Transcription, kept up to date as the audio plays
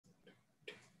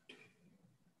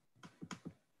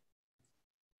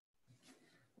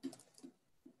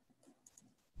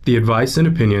The advice and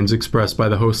opinions expressed by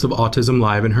the host of Autism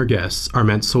Live and her guests are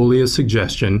meant solely as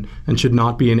suggestion and should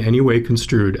not be in any way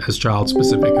construed as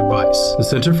child-specific advice. The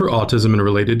Center for Autism and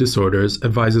Related Disorders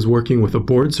advises working with a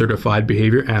board-certified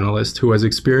behavior analyst who has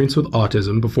experience with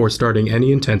autism before starting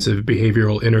any intensive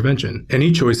behavioral intervention.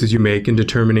 Any choices you make in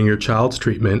determining your child's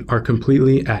treatment are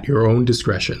completely at your own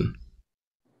discretion.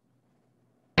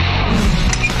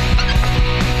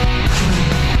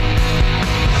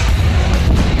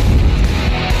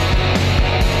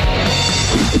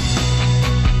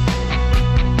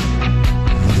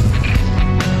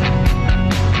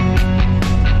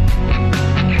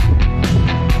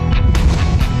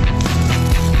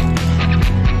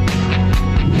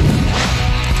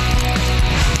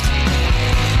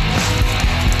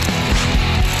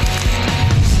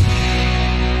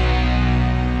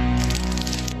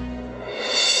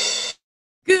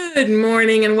 Good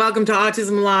morning and welcome to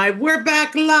Autism Live. We're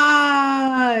back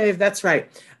live. That's right.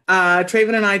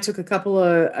 Traven and I took a couple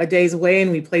of days away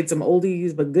and we played some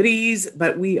oldies but goodies,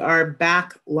 but we are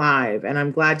back live and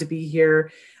I'm glad to be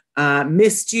here.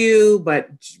 Missed you, but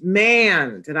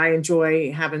man, did I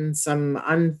enjoy having some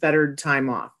unfettered time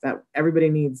off. That everybody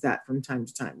needs that from time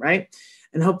to time, right?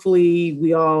 And hopefully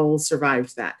we all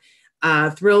survived that.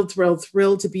 Thrilled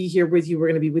to be here with you. We're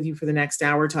going to be with you for the next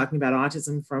hour talking about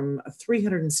autism from a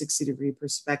 360-degree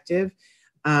perspective.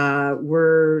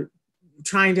 We're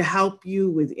trying to help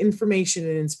you with information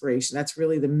and inspiration. That's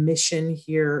really the mission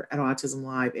here at Autism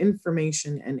Live,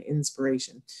 information and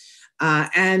inspiration.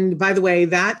 And by the way,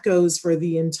 that goes for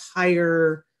the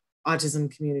entire autism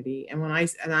community. And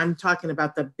I'm talking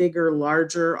about the bigger,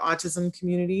 larger autism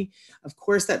community, of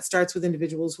course, that starts with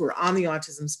individuals who are on the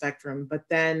autism spectrum, but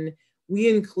then we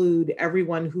include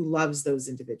everyone who loves those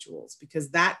individuals because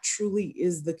that truly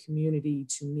is the community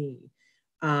to me.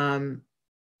 And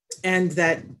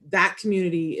that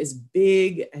community is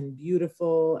big and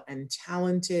beautiful and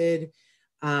talented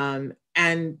and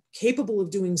capable of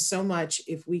doing so much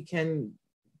if we can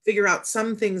figure out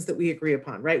some things that we agree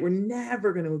upon, right? We're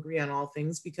never going to agree on all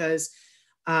things because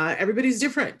everybody's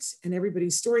different and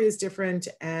everybody's story is different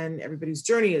and everybody's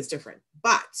journey is different.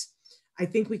 But I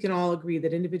think we can all agree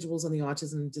that individuals on the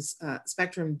autism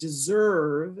spectrum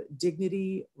deserve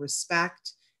dignity,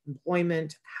 respect,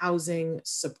 employment, housing,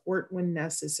 support when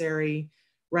necessary,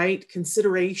 right?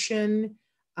 Consideration,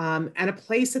 and a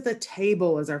place at the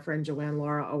table, as our friend Joanne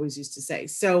Laura always used to say.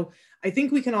 So I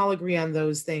think we can all agree on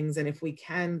those things. And if we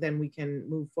can, then we can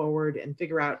move forward and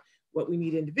figure out what we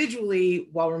need individually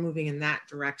while we're moving in that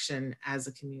direction as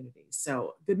a community.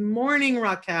 So good morning,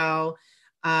 Raquel.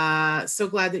 So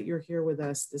glad that you're here with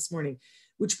us this morning,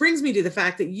 which brings me to the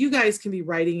fact that you guys can be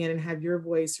writing in and have your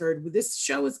voice heard. This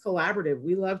show is collaborative.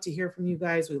 We love to hear from you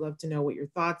guys. We love to know what your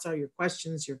thoughts are, your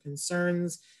questions, your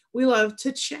concerns. We love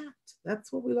to chat.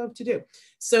 That's what we love to do.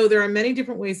 So there are many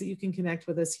different ways that you can connect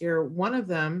with us here. One of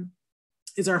them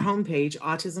is our homepage,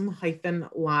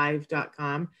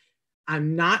 autism-live.com.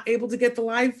 I'm not able to get the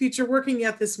live feature working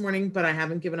yet this morning, but I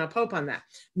haven't given up hope on that.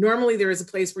 Normally, there is a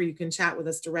place where you can chat with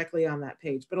us directly on that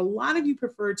page, but a lot of you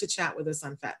prefer to chat with us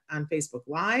on Facebook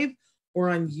Live or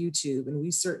on YouTube, and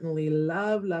we certainly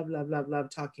love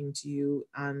talking to you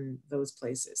on those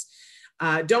places.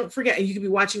 Don't forget, and you can be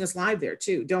watching us live there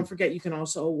too. Don't forget, you can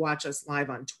also watch us live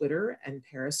on Twitter and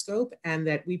Periscope, and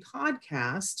that we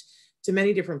podcast to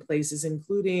many different places,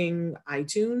 including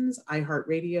iTunes,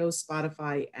 iHeartRadio,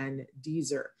 Spotify, and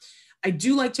Deezer. I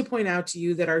do like to point out to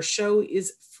you that our show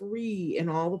is free in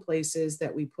all the places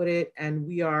that we put it, and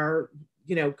we are,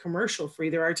 commercial free.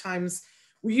 There are times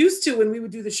we used to, when we would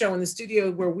do the show in the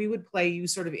studio, where we would play you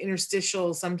sort of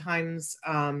interstitial, sometimes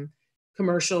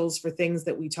commercials for things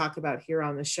that we talk about here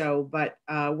on the show, but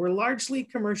we're largely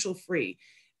commercial free.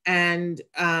 And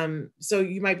so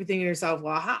you might be thinking to yourself,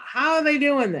 well, how are they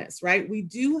doing this, right? We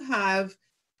do have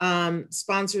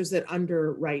sponsors that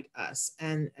underwrite us,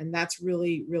 and that's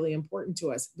really, really important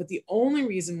to us. But the only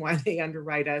reason why they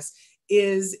underwrite us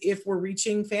is if we're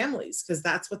reaching families, because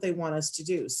that's what they want us to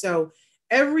do. So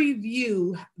every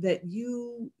view that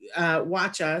you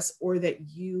watch us or that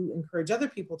you encourage other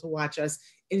people to watch us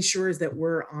ensures that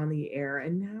we're on the air.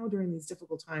 And now during these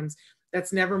difficult times,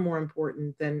 that's never more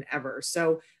important than ever.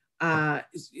 So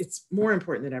it's more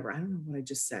important than ever. I don't know what I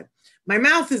just said. My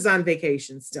mouth is on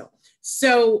vacation still.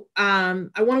 So I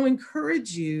want to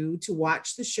encourage you to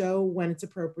watch the show when it's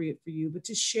appropriate for you, but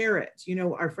to share it.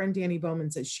 Our friend Danny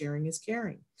Bowman says sharing is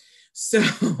caring. So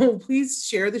please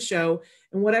share the show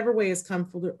in whatever way is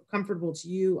comfortable to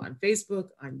you on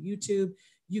Facebook, on YouTube.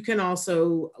 You can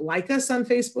also like us on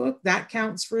Facebook. That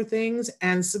counts for things.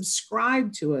 And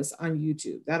subscribe to us on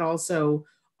YouTube. That also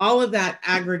all of that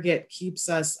aggregate keeps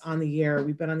us on the air.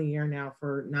 We've been on the air now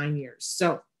for 9 years.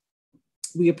 So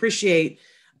we appreciate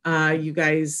you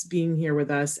guys being here with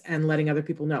us and letting other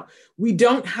people know. We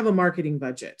don't have a marketing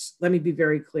budget. Let me be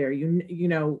very clear. You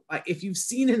know, if you've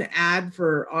seen an ad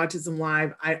for Autism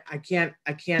Live, I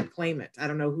can't claim it. I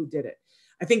don't know who did it.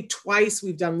 I think twice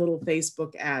we've done little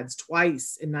Facebook ads,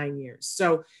 twice in 9 years.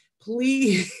 So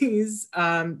please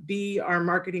be our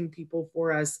marketing people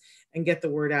for us and get the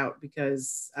word out,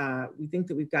 because we think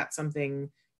that we've got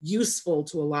something useful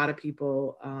to a lot of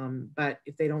people. But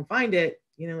if they don't find it,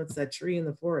 you know, it's that tree in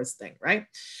the forest thing, right?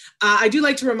 I do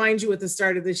like to remind you at the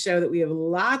start of this show that we have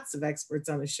lots of experts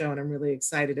on the show, and I'm really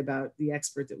excited about the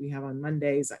expert that we have on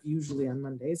Mondays, usually on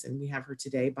Mondays, and we have her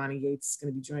today. Bonnie Yates is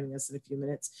going to be joining us in a few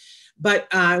minutes. But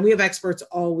we have experts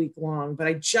all week long, but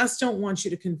I just don't want you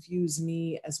to confuse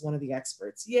me as one of the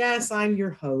experts. Yes, I'm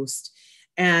your host.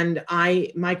 And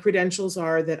my credentials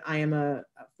are that I am a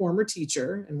former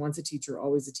teacher, and once a teacher,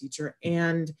 always a teacher.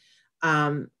 And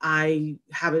I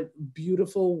have a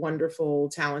beautiful, wonderful,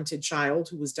 talented child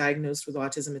who was diagnosed with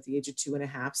autism at the age of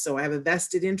 2.5. So I have a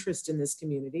vested interest in this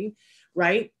community,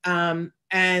 right?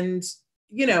 And,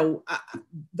 you know,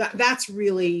 that's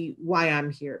really why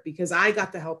I'm here, because I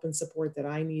got the help and support that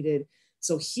I needed.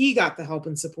 So he got the help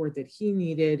and support that he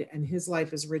needed, and his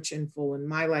life is rich and full, and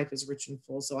my life is rich and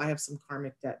full. So I have some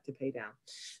karmic debt to pay down.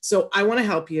 So I want to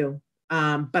help you,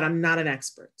 but I'm not an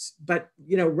expert. But,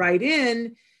 you know, write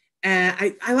in.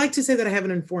 And I like to say that I have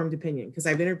an informed opinion, because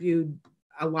I've interviewed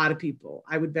a lot of people.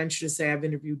 I would venture to say I've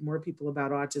interviewed more people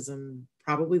about autism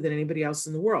probably than anybody else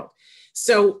in the world.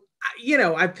 So, you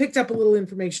know, I've picked up a little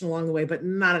information along the way, but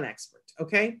not an expert.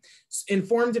 Okay.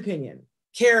 Informed opinion,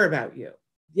 care about you.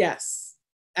 Yes.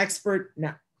 Expert,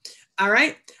 no. All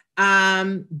right.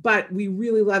 But we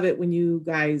really love it when you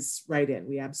guys write in.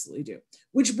 We absolutely do.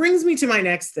 Which brings me to my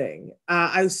next thing.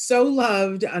 I was so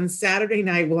loved on Saturday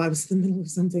night while I was in the middle of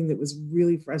something that was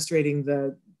really frustrating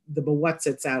the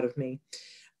bewutzits out of me.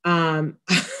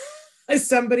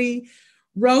 Somebody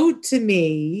wrote to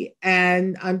me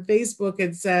and on Facebook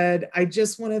and said, I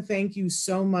just want to thank you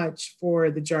so much for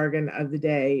the jargon of the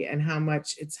day and how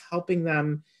much it's helping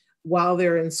them while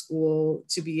they're in school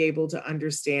to be able to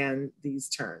understand these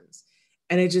terms.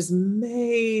 And it just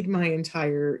made my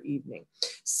entire evening.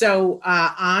 So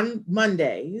on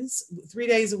Mondays, 3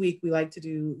 days a week, we like to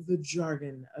do the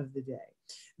jargon of the day.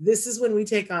 This is when we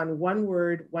take on one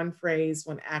word, one phrase,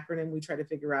 one acronym. We try to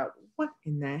figure out what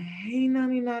in the hey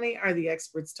nani are the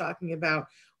experts talking about?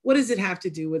 What does it have to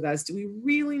do with us? Do we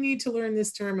really need to learn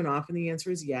this term? And often the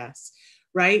answer is yes.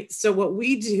 Right? So what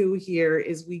we do here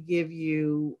is we give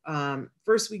you,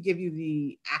 first we give you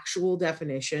the actual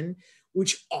definition,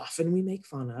 which often we make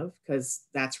fun of, because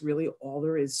that's really all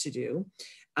there is to do,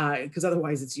 because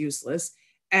otherwise it's useless.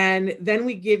 And then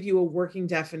we give you a working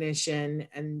definition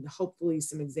and hopefully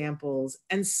some examples.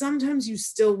 And sometimes you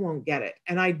still won't get it.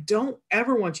 And I don't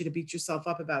ever want you to beat yourself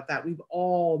up about that. We've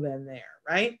all been there,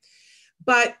 right?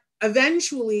 But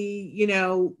eventually, you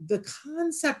know, the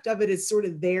concept of it is sort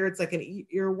of there. It's like an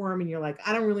earworm and you're like,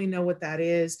 I don't really know what that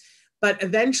is. But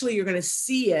eventually you're going to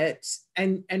see it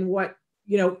and what,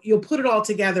 you know, you'll put it all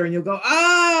together and you'll go,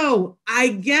 oh, I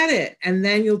get it. And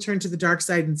then you'll turn to the dark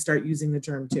side and start using the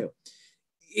term too.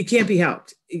 It can't be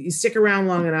helped. You stick around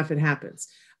long enough, it happens.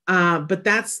 But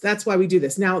that's why we do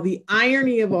this. Now, the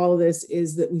irony of all of this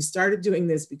is that we started doing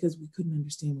this because we couldn't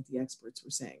understand what the experts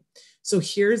were saying. So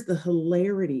here's the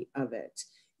hilarity of it.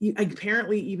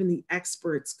 Apparently, even the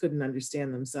experts couldn't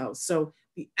understand themselves. So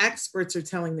the experts are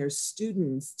telling their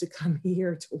students to come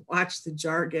here to watch the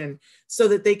jargon so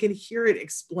that they can hear it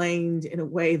explained in a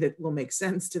way that will make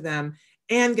sense to them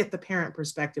and get the parent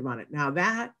perspective on it. Now,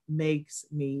 that makes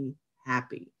me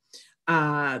happy.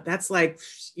 That's like,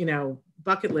 you know,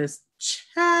 bucket list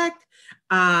check.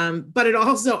 But it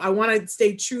also, I want to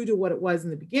stay true to what it was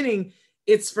in the beginning.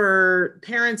 It's for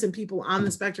parents and people on the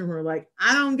spectrum who are like,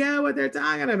 I don't get what they're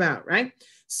talking about, right?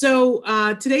 So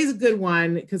today's a good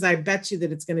one because I bet you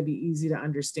that it's going to be easy to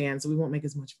understand. So we won't make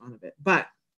as much fun of it. But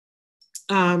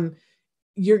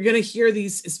you're going to hear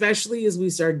these, especially as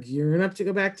we start gearing up to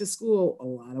go back to school. A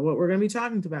lot of what we're going to be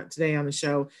talking about today on the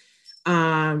show.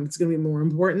 It's going to be more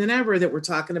important than ever that we're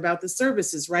talking about the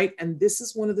services, right? And this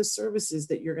is one of the services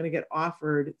that you're going to get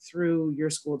offered through your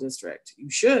school district. You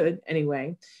should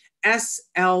anyway.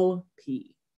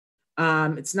 SLP.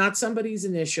 It's not somebody's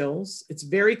initials. It's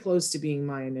very close to being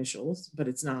my initials, but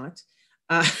it's not.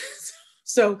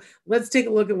 So let's take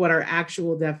a look at what our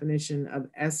actual definition of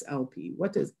SLP.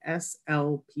 What does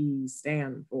SLP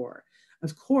stand for?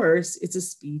 Of course, it's a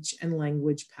speech and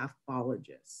language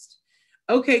pathologist.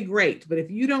 Okay, great. But if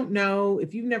you don't know,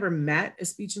 if you've never met a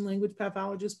speech and language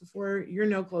pathologist before, you're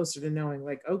no closer to knowing,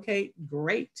 like, okay,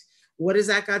 great. What has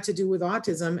that got to do with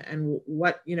autism, and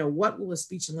what will a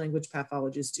speech and language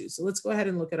pathologist do? So let's go ahead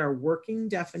and look at our working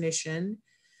definition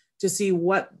to see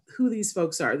who these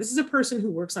folks are. This is a person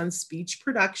who works on speech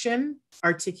production,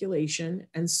 articulation,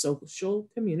 and social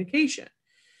communication.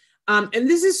 And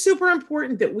this is super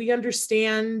important that we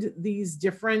understand these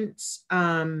different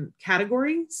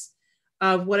categories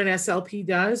of what an SLP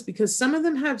does, because some of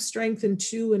them have strength in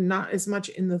two and not as much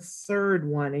in the third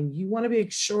one. And you want to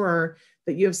make sure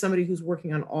that you have somebody who's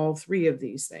working on all three of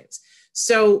these things.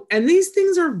 So, and these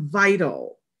things are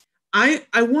vital. I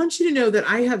want you to know that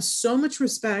I have so much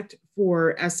respect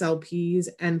for SLPs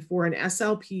and for an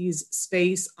SLP's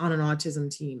space on an autism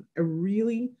team. I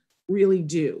really, really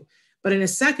do. But in a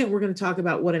second, we're going to talk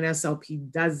about what an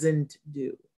SLP doesn't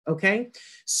do. Okay.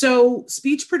 So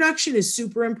speech production is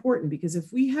super important, because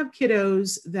if we have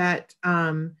kiddos that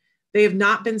they have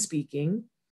not been speaking,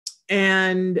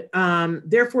 and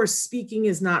therefore speaking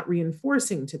is not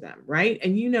reinforcing to them, right?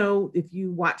 And if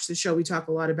you watch the show, we talk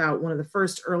a lot about one of the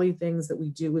first early things that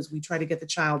we do is we try to get the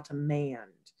child to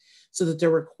mand so that they're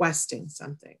requesting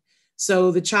something.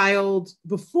 So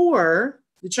before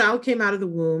the child came out of the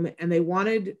womb and they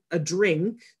wanted a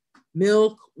drink,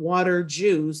 milk, water,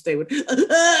 juice, they would,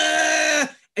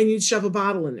 and you'd shove a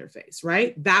bottle in their face,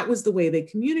 right? That was the way they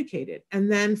communicated.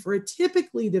 And then for a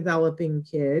typically developing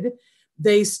kid,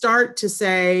 they start to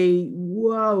say,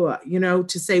 whoa,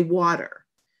 to say water,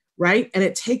 right? And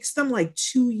it takes them like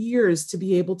 2 years to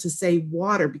be able to say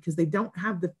water, because they don't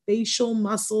have the facial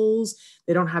muscles.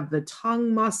 They don't have the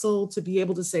tongue muscle to be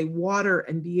able to say water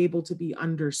and be able to be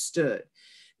understood.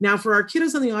 Now, for our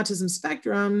kiddos on the autism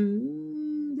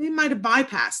spectrum, they might have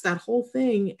bypassed that whole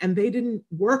thing, and they didn't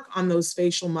work on those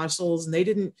facial muscles, and they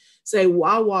didn't say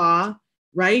wah wah,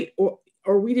 right?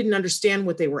 Or we didn't understand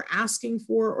what they were asking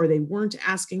for, or they weren't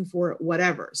asking for it,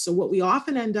 whatever. So what we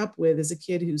often end up with is a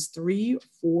kid who's 3,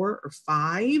 4, or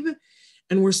 5,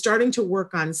 and we're starting to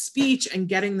work on speech and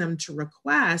getting them to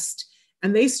request,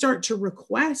 and they start to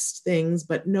request things,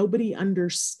 but nobody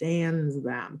understands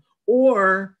them.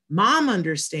 Or mom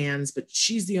understands, but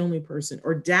she's the only person,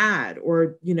 or dad,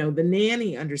 or, the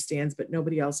nanny understands, but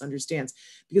nobody else understands,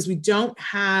 because we don't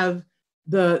have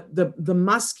the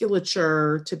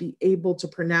musculature to be able to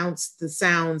pronounce the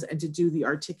sounds and to do the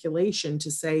articulation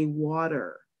to say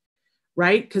water,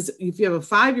 right? Because if you have a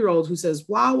 5-year-old who says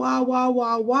wah, wah, wah,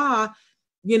 wah, wah,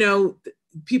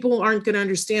 people aren't going to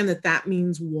understand that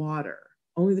means water,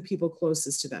 only the people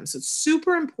closest to them. So it's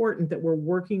super important that we're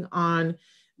working on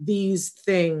these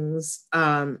things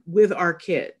with our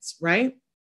kids, right?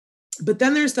 But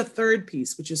then there's the third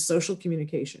piece, which is social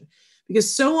communication.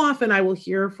 Because so often I will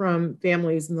hear from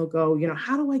families and they'll go,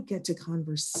 how do I get to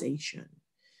conversation?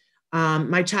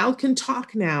 My child can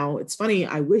talk now. It's funny,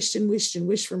 I wished and wished and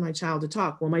wished for my child to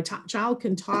talk. Well, my child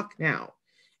can talk now,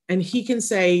 and he can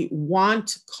say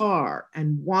want car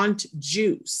and want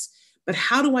juice. But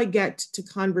how do I get to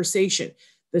conversation?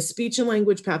 The speech and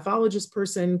language pathologist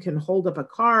person can hold up a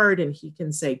card and he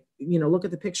can say, look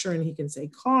at the picture, and he can say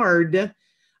card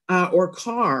or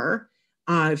car.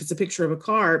 If it's a picture of a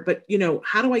car, but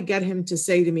how do I get him to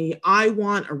say to me, I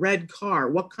want a red car?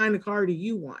 What kind of car do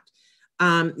you want?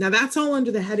 Now that's all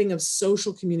under the heading of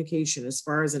social communication as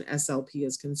far as an SLP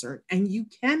is concerned. And you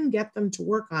can get them to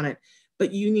work on it,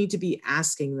 but you need to be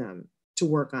asking them to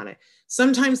work on it.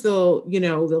 Sometimes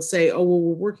they'll say, oh, well,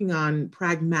 we're working on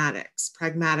pragmatic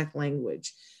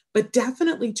language, but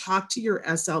definitely talk to your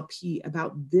SLP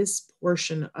about this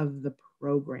portion of the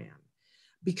program.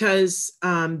 Because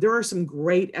there are some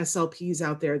great SLPs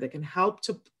out there that can help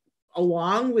to,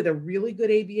 along with a really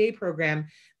good ABA program,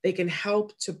 they can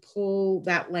help to pull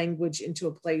that language into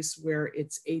a place where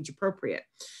it's age appropriate.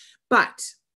 But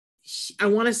I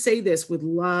want to say this with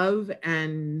love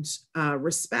and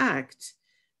respect,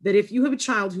 that if you have a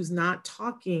child who's not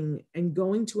talking and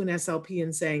going to an SLP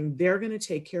and saying, they're going to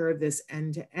take care of this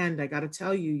end to end, I got to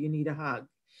tell you, you need a hug.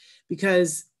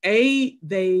 Because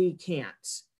they can't.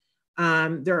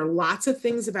 There are lots of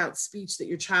things about speech that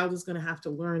your child is going to have to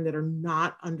learn that are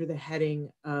not under the heading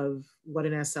of what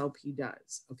an SLP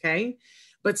does, okay?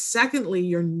 But secondly,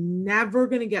 you're never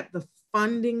going to get the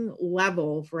funding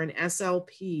level for an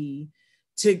SLP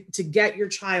to get your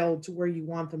child to where you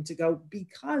want them to go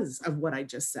because of what I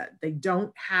just said. They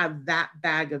don't have that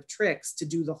bag of tricks to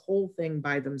do the whole thing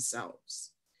by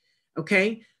themselves,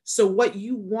 okay? So what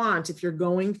you want, if you're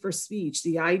going for speech,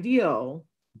 the ideal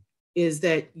is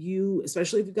that you,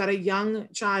 especially if you've got a young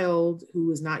child who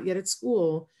is not yet at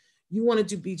school, you want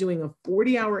to be doing a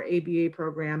 40-hour ABA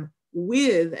program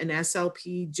with an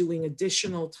SLP doing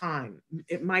additional time.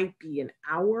 It might be an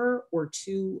hour or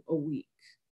two a week.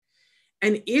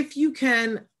 And if you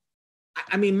can,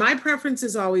 I mean, my preference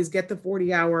is always get the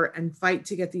 40-hour and fight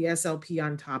to get the SLP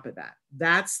on top of that.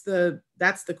 That's the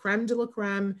creme de la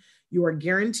creme. You are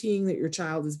guaranteeing that your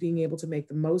child is being able to make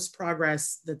the most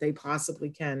progress that they possibly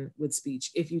can with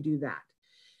speech if you do that.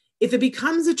 If it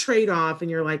becomes a trade-off and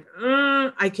you're like,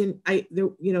 there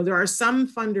are some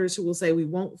funders who will say we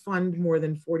won't fund more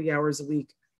than 40 hours a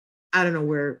week. I don't know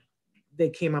where they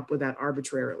came up with that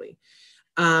arbitrarily.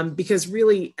 Because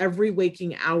really every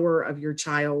waking hour of your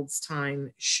child's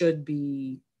time should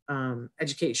be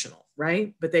educational,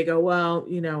 right? But they go, well,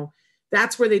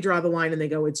 that's where they draw the line and they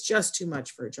go, it's just too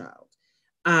much for a child,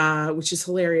 which is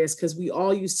hilarious because we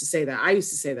all used to say that. I used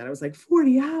to say that. I was like,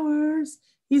 40 hours,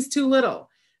 he's too little.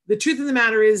 The truth of the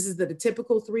matter is that a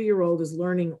typical 3-year-old is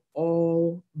learning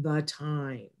all the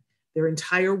time. Their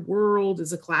entire world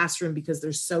is a classroom because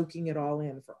they're soaking it all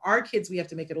in. For our kids, we have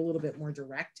to make it a little bit more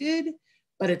directed,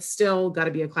 but it's still got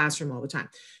to be a classroom all the time.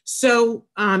 So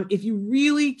if you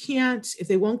really can't, if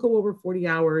they won't go over 40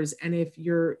 hours, and if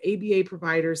your ABA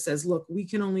provider says, look, we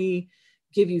can only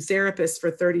give you therapists for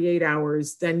 38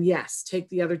 hours, then yes, take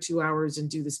the other 2 hours and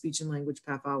do the speech and language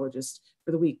pathologist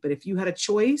for the week. But if you had a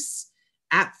choice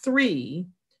at 3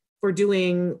 for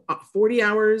doing 40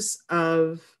 hours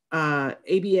of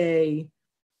ABA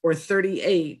or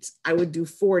 38, I would do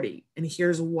 40. And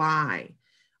here's why.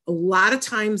 A lot of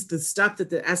times the stuff that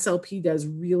the SLP does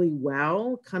really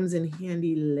well comes in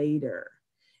handy later.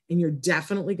 And you're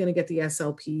definitely going to get the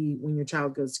SLP when your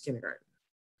child goes to kindergarten.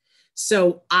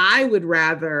 So I would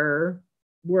rather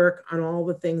work on all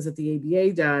the things that the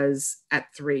ABA does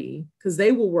at 3, because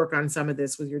they will work on some of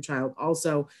this with your child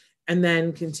also, and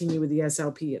then continue with the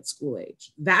SLP at school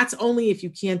age. That's only if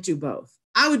you can't do both.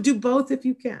 I would do both if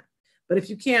you can, but if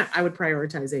you can't, I would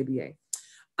prioritize ABA.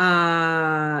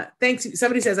 Thanks.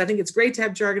 Somebody says, I think it's great to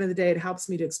have jargon of the day. It helps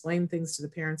me to explain things to the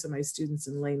parents of my students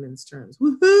in layman's terms.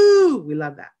 Woohoo! We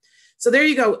love that. So there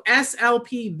you go.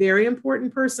 SLP, very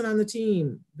important person on the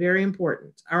team. Very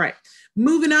important. All right,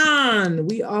 moving on.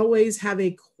 We always have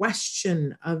a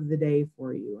question of the day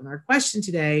for you. And our question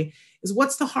today is,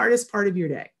 what's the hardest part of your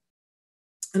day?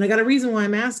 And I got a reason why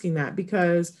I'm asking that,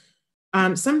 because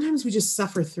sometimes we just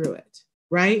suffer through it,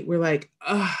 right? We're like,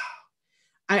 oh,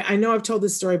 I know I've told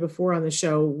this story before on the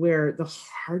show where the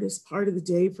hardest part of the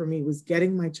day for me was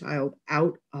getting my child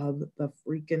out of the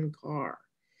freaking car.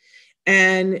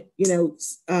 And, it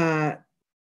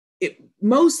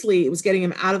was getting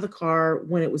him out of the car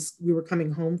when we were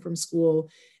coming home from school,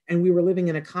 and we were living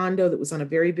in a condo that was on a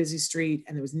very busy street,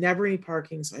 and there was never any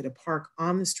parking. So I had to park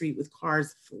on the street with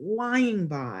cars flying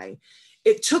by.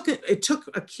 It took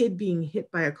a kid being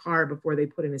hit by a car before they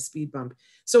put in a speed bump.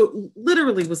 So it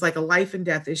literally was like a life and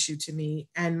death issue to me.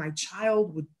 And my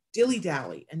child would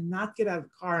dilly-dally and not get out of the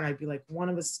car. And I'd be like, one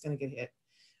of us is going to get hit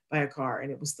by a car.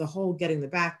 And it was the whole getting the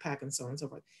backpack and so on and so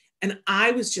forth. And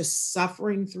I was just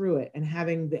suffering through it and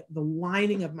having the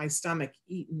lining of my stomach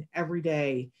eaten every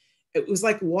day. It was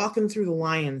like walking through the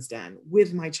lion's den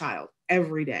with my child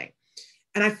every day.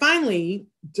 And I finally,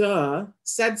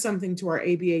 said something to our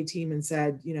ABA team and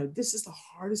said, this is the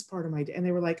hardest part of my day. And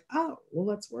they were like, oh, well,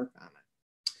 let's work on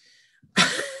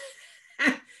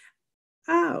it.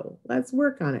 Oh, let's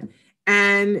work on it.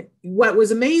 And what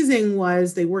was amazing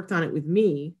was they worked on it with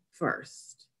me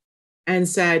first and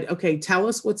said, okay, tell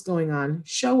us what's going on.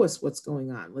 Show us what's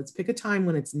going on. Let's pick a time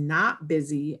when it's not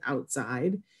busy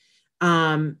outside.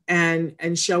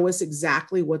 And show us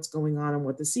exactly what's going on and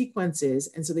what the sequence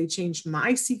is. And so they changed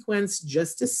my sequence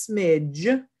just a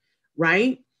smidge,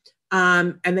 right?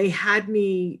 And they had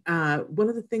me, one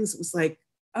of the things that was like,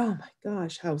 oh my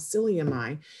gosh, how silly am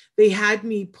I? They had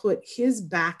me put his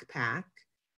backpack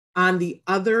on the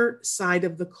other side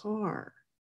of the car,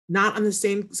 not on the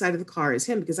same side of the car as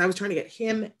him, because I was trying to get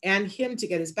him to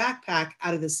get his backpack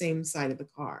out of the same side of the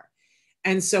car.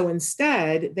 And so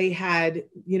instead they had,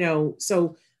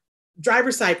 so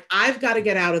driver's side, I've got to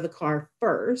get out of the car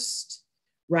first,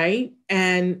 right?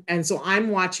 And so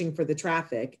I'm watching for the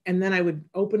traffic, and then I would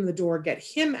open the door, get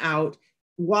him out,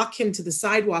 walk him to the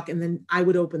sidewalk, and then I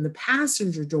would open the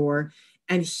passenger door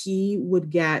and he would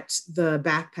get the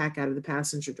backpack out of the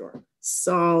passenger door.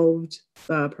 Solved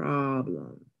the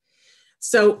problem.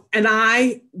 So, and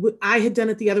I had done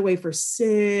it the other way for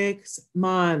 6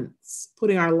 months,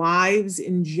 putting our lives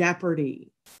in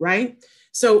jeopardy, right?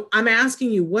 So I'm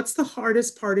asking you, what's the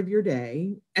hardest part of your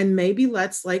day? And maybe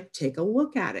let's take a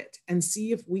look at it and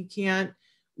see if we can't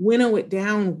winnow it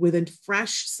down with a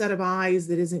fresh set of eyes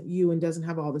that isn't you and doesn't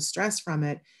have all the stress from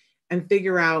it, and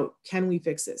figure out, can we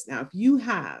fix this? Now, if you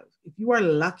have if you are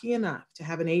lucky enough to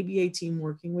have an ABA team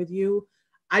working with you,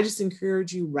 I just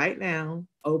encourage you right now,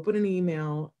 open an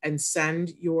email and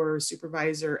send your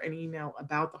supervisor an email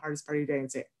about the hardest part of your day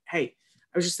and say, hey,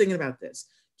 I was just thinking about this.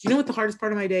 Do you know what the hardest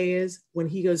part of my day is? When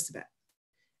he goes to bed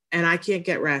and I can't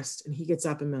get rest and he gets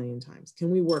up a million times. Can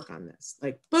we work on this?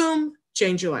 Like, boom,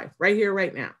 change your life right here,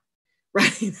 right now,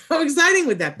 right? How exciting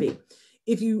would that be?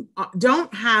 If you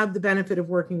don't have the benefit of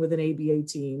working with an ABA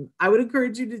team, I would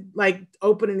encourage you to like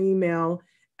open an email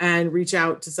and reach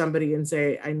out to somebody and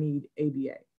say, I need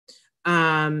ABA.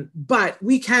 But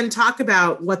we can talk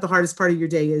about what the hardest part of your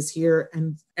day is here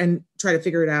and try to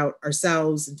figure it out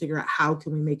ourselves and figure out how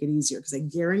can we make it easier. Because I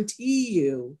guarantee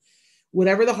you,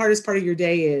 whatever the hardest part of your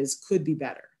day is could be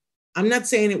better. I'm not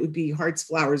saying it would be hearts,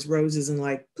 flowers, roses, and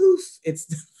like poof, it's,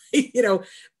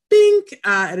 pink,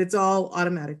 and it's all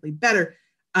automatically better,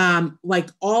 like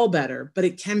all better, but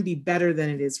it can be better than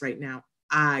it is right now.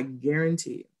 I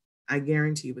guarantee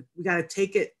you, but we got to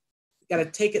take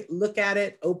it, look at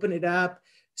it, open it up,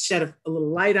 shed a little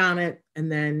light on it, and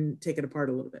then take it apart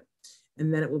a little bit.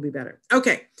 And then it will be better.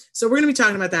 Okay, so we're going to be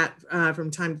talking about that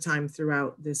from time to time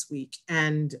throughout this week.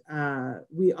 And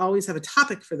we always have a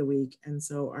topic for the week. And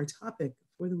so our topic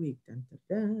for the week, dun,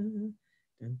 dun,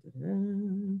 dun, dun,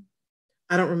 dun.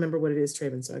 I don't remember what it is,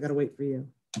 Traven, so I got to wait for you.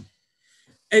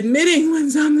 Admitting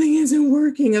when something isn't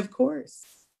working, of course.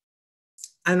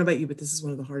 I don't know about you, but this is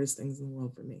one of the hardest things in the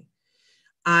world for me.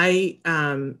 I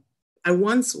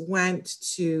once went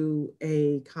to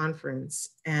a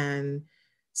conference and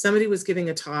somebody was giving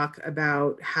a talk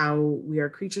about how we are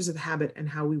creatures of habit and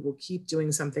how we will keep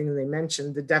doing something. And they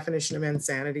mentioned the definition of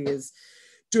insanity is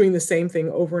doing the same thing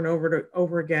over and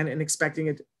over again and expecting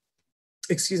a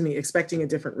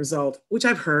different result, which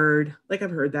I've heard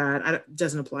that. It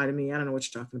doesn't apply to me. I don't know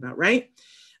what you're talking about, right?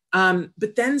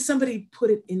 But then somebody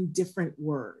put it in different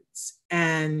words.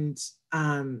 And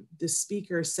the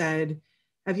speaker said,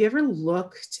 have you ever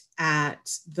looked at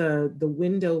the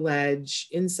window ledge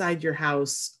inside your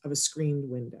house of a screened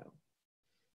window?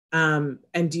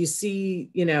 And do you see,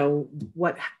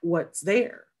 what's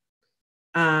there?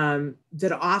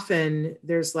 That often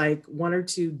there's like one or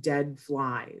two dead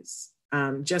flies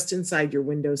just inside your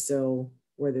windowsill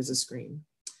where there's a screen.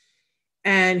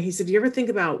 And he said, do you ever think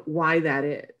about why that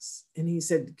is? And he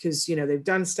said, because, they've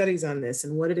done studies on this.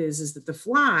 And what it is that the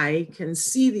fly can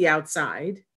see the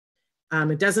outside.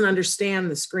 It doesn't understand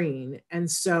the screen. And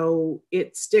so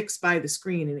it sticks by the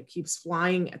screen and it keeps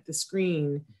flying at the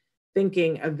screen,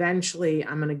 thinking eventually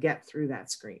I'm going to get through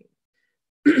that screen.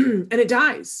 And it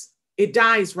dies. It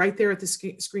dies right there at the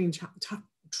screen,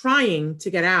 trying to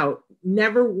get out,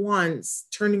 never once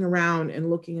turning around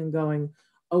and looking and going,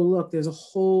 oh, look, there's a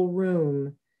whole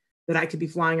room that I could be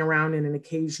flying around in, and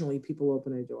occasionally people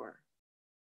open a door.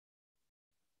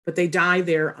 But they die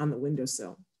there on the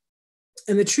windowsill.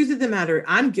 And the truth of the matter,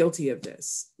 I'm guilty of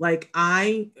this. Like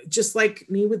just like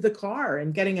me with the car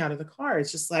and getting out of the car,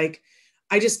 it's just like,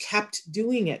 I just kept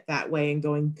doing it that way and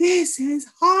going, this is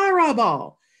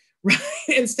horrible, right?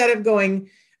 Instead of going,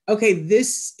 okay,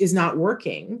 this is not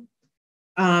working.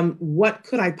 What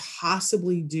could I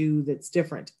possibly do that's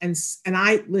different? And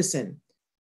listen,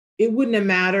 it wouldn't have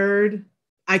mattered.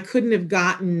 I couldn't have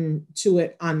gotten to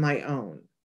it on my own.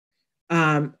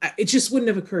 It just wouldn't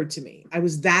have occurred to me. I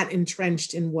was that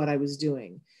entrenched in what I was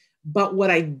doing. But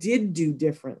what I did do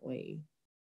differently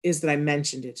is that I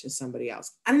mentioned it to somebody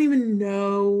else. I don't even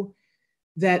know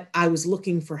that I was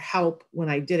looking for help when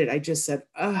I did it. I just said,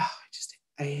 I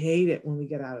hate it when we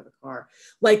get out of the car.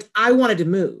 Like I wanted to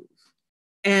move.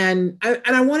 And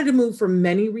I wanted to move for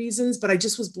many reasons, but I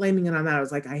just was blaming it on that. I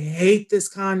was like, I hate this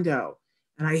condo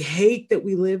and I hate that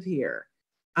we live here.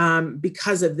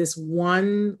 Because of this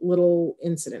one little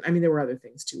incident. I mean, there were other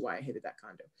things too, why I hated that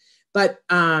condo. But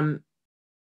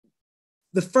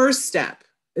the first step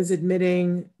is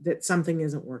admitting that something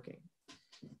isn't working.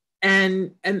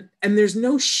 And there's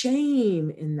no shame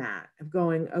in that of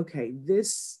going, okay,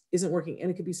 this isn't working.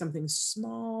 And it could be something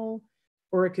small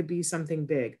or it could be something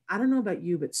big. I don't know about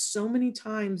you, but so many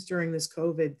times during this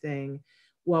COVID thing,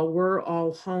 while we're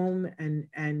all home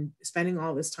and spending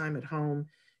all this time at home,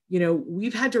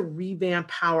 we've had to revamp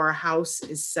how our house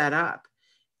is set up.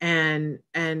 And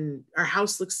our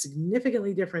house looks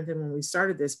significantly different than when we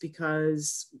started this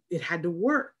because it had to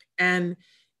work. And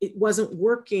it wasn't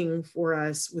working for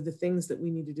us with the things that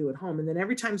we need to do at home. And then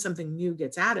every time something new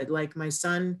gets added, like my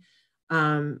son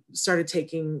started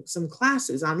taking some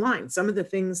classes online. Some of the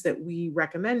things that we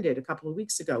recommended a couple of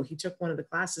weeks ago, he took one of the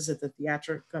classes at the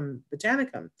Theatricum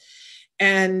Botanicum.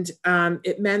 And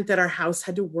it meant that our house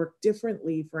had to work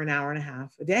differently for an hour and a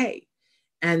half a day.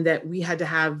 and that we had to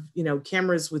have,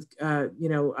 cameras with,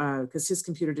 because his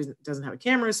computer doesn't have a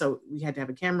camera. So we had to have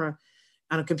a camera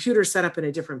on a computer set up in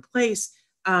a different place.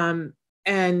 And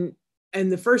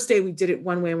the first day we did it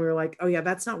one way and we were like, oh yeah,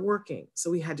 that's not working.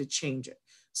 So we had to change it.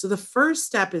 So the first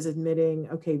step is admitting,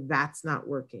 okay, that's not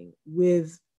working,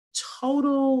 with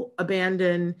total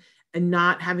abandon and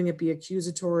not having it be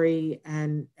accusatory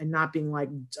and not being like,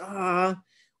 duh,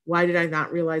 why did I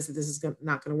not realize that this is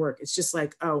not going to work? It's just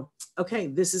like, oh, okay,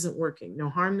 this isn't working. No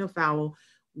harm, no foul.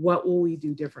 What will we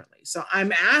do differently? So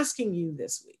I'm asking you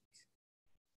this week,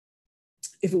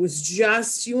 if it was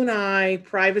just you and I,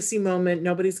 privacy moment,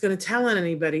 nobody's going to tell on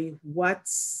anybody,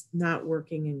 what's not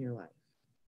working in your life?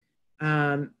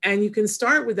 And you can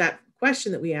start with that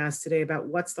question that we asked today about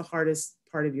what's the hardest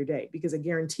part of your day, because I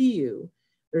guarantee you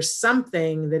there's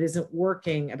something that isn't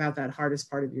working about that hardest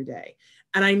part of your day.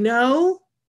 And I know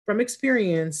from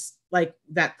experience, like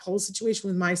that whole situation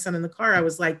with my son in the car, I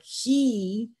was like,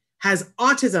 he has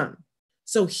autism.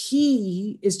 So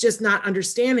he is just not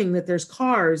understanding that there's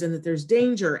cars and that there's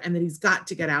danger and that he's got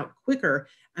to get out quicker.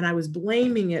 And I was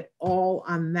blaming it all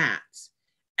on that.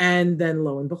 And then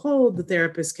lo and behold, the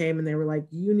therapist came and they were like,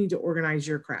 you need to organize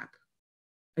your crap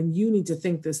and you need to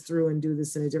think this through and do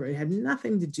this in a different way. It had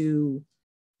nothing to do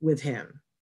with him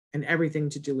and everything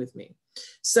to do with me.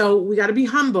 So we got to be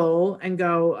humble and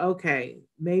go, okay,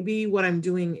 maybe what I'm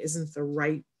doing isn't the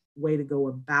right way to go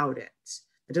about it.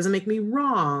 It doesn't make me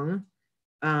wrong,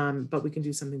 but we can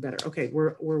do something better. Okay,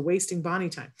 we're wasting Bonnie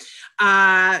time.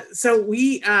 So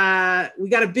we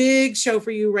got a big show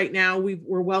for you right now.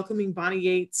 We're welcoming Bonnie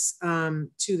Yates to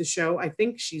the show. I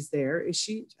think she's there. Is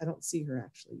she? I don't see her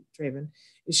actually. Draven,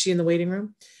 is she in the waiting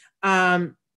room?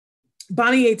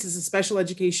 Bonnie Yates is a special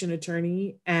education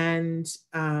attorney, and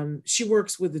she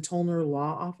works with the Tollner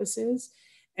Law Offices.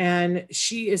 And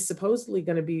she is supposedly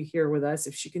going to be here with us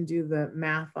if she can do the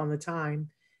math on the time.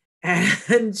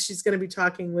 And she's going to be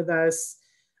talking with us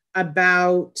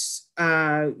about,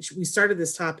 we started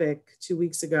this topic 2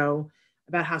 weeks ago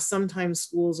about how sometimes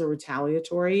schools are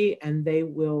retaliatory and they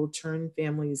will turn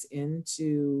families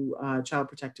into child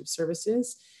protective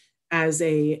services as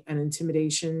an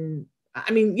intimidation.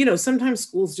 I mean, sometimes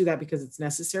schools do that because it's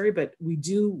necessary, but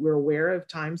we're aware of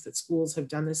times that schools have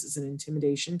done this as an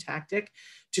intimidation tactic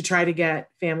to try to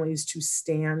get families to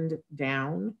stand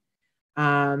down.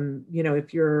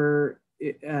 If you're,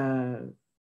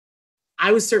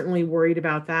 I was certainly worried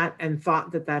about that and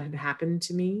thought that had happened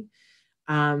to me.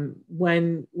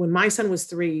 When my son was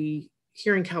 3,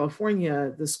 here in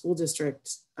California, the school district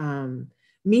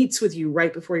meets with you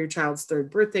right before your child's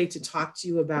 3rd birthday to talk to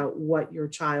you about what your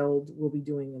child will be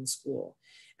doing in school.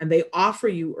 And they offer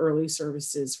you early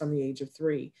services from the age of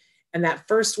 3. And that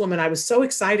first woman, I was so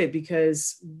excited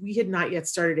because we had not yet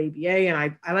started ABA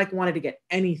and I like wanted to get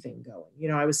anything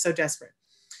going. I was so desperate.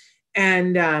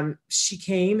 And she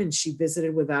came and she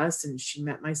visited with us and she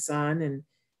met my son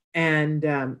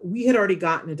and we had already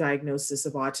gotten a diagnosis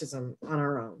of autism on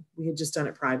our own. We had just done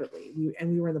it privately. We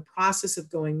were in the process of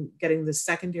getting the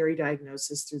secondary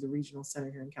diagnosis through the regional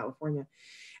center here in California.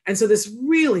 And so this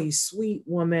really sweet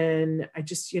woman,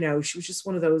 she was just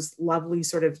one of those lovely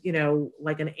sort of,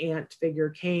 like an aunt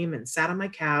figure, came and sat on my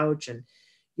couch and,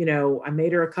 I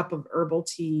made her a cup of herbal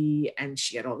tea and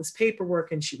she had all this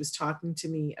paperwork and she was talking to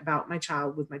me about my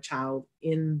child with my child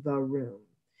in the room.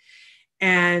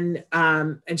 And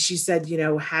she said,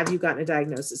 have you gotten a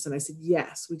diagnosis? And I said,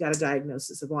 yes, we got a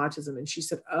diagnosis of autism. And she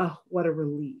said, oh, what a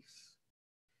relief.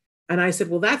 And I said,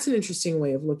 well, that's an interesting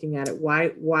way of looking at it.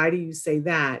 Why do you say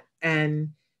that? And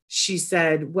she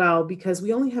said, well, because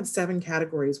we only have 7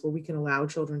 categories where we can allow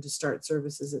children to start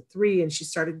services at 3. And she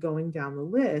started going down the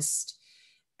list.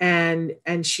 And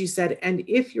she said, and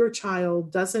if your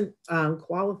child doesn't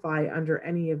qualify under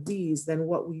any of these, then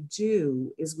what we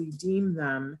do is we deem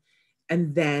them.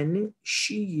 And then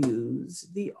she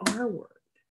used the R word.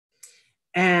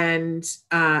 And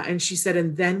she said,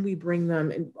 and then we bring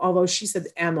them, and although she said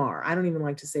MR, I don't even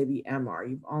like to say the MR.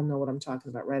 You all know what I'm talking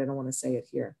about, right? I don't want to say it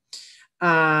here.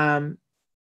 And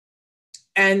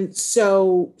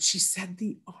so she said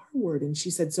the R word, and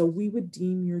she said, so we would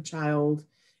deem your child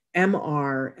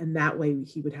MR, and that way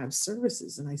he would have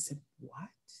services. And I said, what?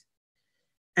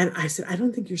 And I said, I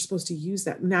don't think you're supposed to use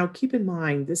that. Now, keep in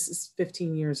mind, this is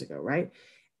 15 years ago, right?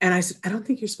 And I said, I don't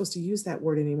think you're supposed to use that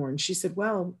word anymore. And she said,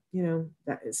 well,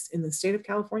 that is in the state of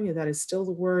California, that is still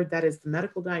the word, that is the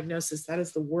medical diagnosis, that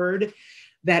is the word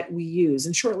that we use.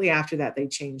 And shortly after that, they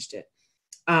changed it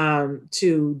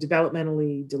to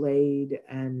developmentally delayed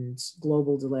and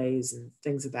global delays and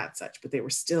things of that such, but they were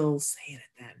still saying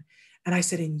it then. And I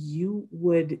said, and you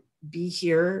would be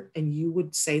here and you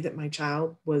would say that my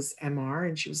child was MR?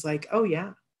 And she was like, oh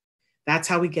yeah, that's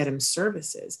how we get him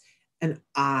services. And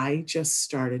I just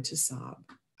started to sob.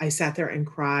 I sat there and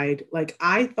cried. Like,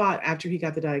 I thought after he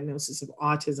got the diagnosis of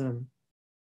autism,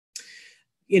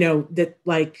 that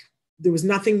like there was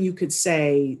nothing you could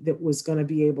say that was going to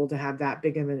be able to have that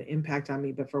big of an impact on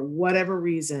me. But for whatever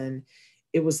reason,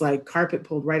 it was like carpet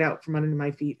pulled right out from under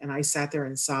my feet. And I sat there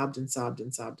and sobbed and sobbed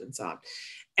and sobbed and sobbed.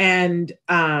 And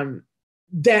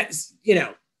that's,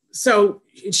 so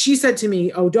she said to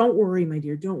me, oh, don't worry, my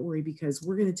dear, don't worry, because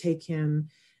we're going to take him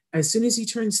as soon as he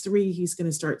turns 3, he's going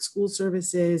to start school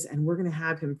services and we're going to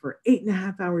have him for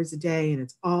 8.5 hours a day. And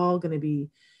it's all going to be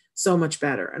so much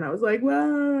better. And I was like,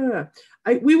 well,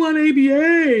 we want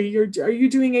ABA. Are you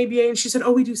doing ABA? And she said,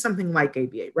 oh, we do something like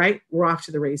ABA, right? We're off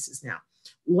to the races now.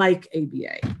 Like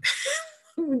ABA. I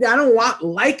don't want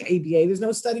like ABA. There's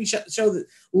no study show that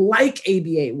like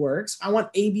ABA works. I want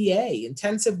ABA,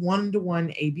 intensive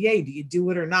one-to-one ABA. Do you do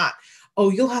it or not? Oh,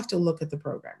 you'll have to look at the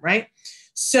program, right?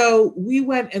 So we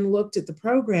went and looked at the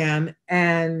program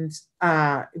and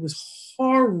it was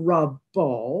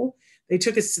horrible. They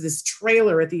took us to this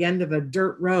trailer at the end of a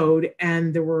dirt road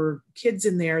and there were kids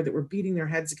in there that were beating their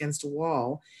heads against a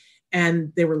wall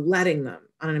and they were letting them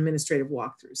on an administrative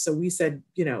walkthrough. So we said,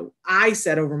 I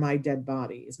said over my dead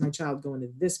body, is my child going to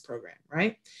this program,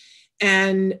 right?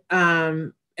 And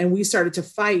we started to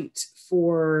fight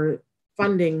for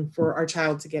funding for our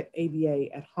child to get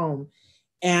ABA at home.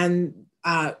 And,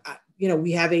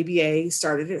 we have ABA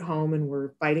started at home and we're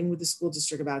fighting with the school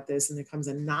district about this. And there comes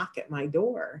a knock at my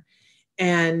door.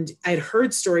 And I'd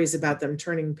heard stories about them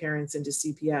turning parents into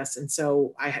CPS. And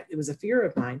so it was a fear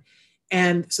of mine.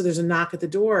 And so there's a knock at the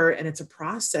door and it's a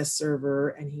process server.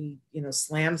 And he,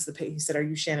 slams the paper. He said, are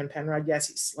you Shannon Penrod? Yes.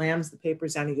 He slams the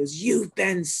papers down. He goes, you've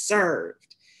been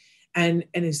served. And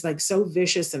it's like so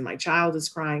vicious. And my child is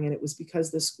crying. And it was because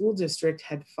the school district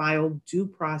had filed due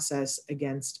process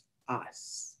against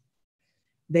us.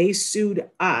 They sued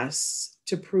us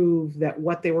to prove that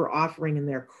what they were offering in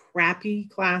their crappy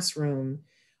classroom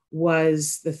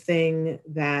was the thing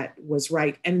that was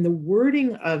right. And the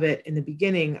wording of it in the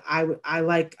beginning, I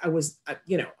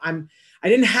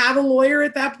didn't have a lawyer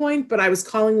at that point, but I was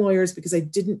calling lawyers because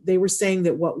they were saying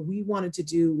that what we wanted to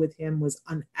do with him was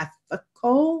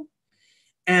unethical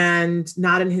and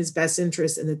not in his best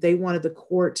interest, and that they wanted the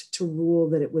court to rule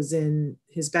that it was in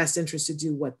his best interest to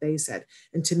do what they said.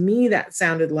 And to me, that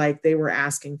sounded like they were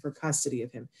asking for custody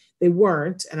of him. They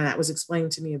weren't, and that was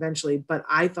explained to me eventually, but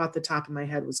I thought the top of my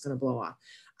head was going to blow off.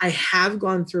 I have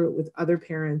gone through it with other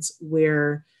parents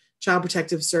where Child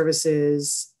Protective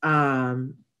Services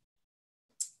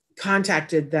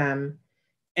contacted them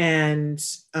and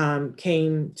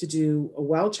came to do a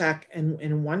well check. And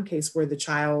in one case where the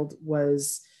child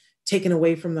was taken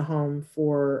away from the home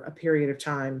for a period of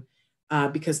time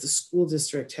because the school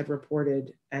district had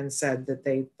reported and said that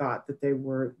they thought that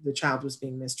the child was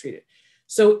being mistreated.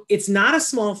 So it's not a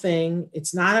small thing.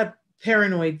 It's not a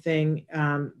paranoid thing.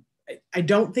 I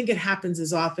don't think it happens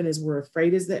as often as we're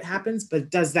afraid as that happens, but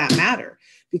does that matter?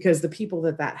 Because the people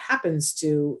that happens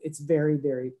to, it's very,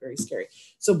 very, very scary.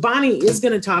 So Bonnie is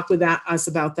going to talk with us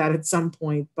about that at some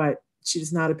point, but she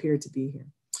does not appear to be here.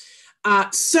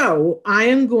 So I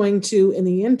am going to, in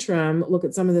the interim, look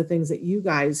at some of the things that you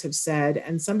guys have said.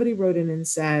 And somebody wrote in and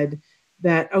said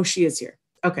that, oh, she is here.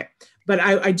 Okay. But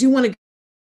I do want to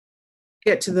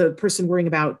get to the person worrying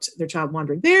about their child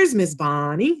wandering. There's Miss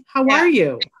Bonnie. How are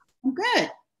you? I'm good.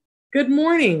 Good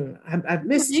morning. I've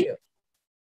missed you.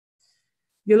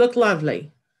 You look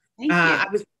lovely. Thank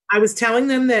you. I was telling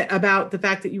them about the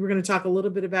fact that you were going to talk a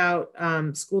little bit about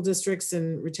school districts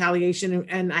and retaliation.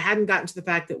 And I hadn't gotten to the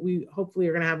fact that we hopefully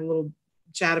are going to have a little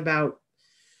chat about,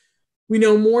 we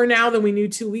know more now than we knew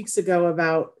 2 weeks ago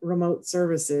about remote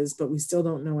services, but we still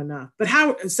don't know enough. But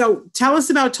so tell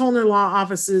us about Tollner Law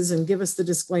Offices and give us the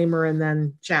disclaimer and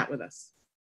then chat with us.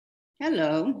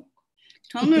 Hello.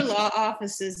 Tollner Law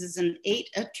Offices is an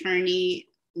 8-attorney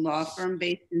law firm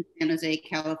based in San Jose,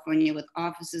 California, with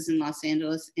offices in Los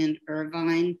Angeles and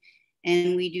Irvine.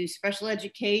 And we do special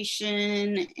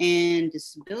education and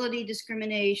disability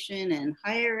discrimination and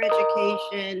higher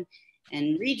education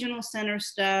and regional center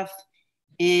stuff.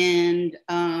 And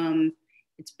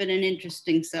it's been an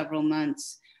interesting several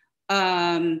months.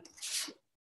 Okay,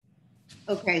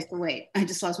 so wait, I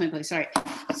just lost my place, sorry.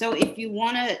 So if you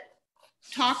wanna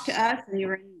talk to us and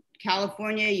you're in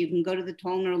California, you can go to the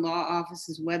Tollner Law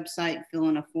Office's website, fill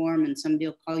in a form, and somebody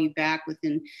will call you back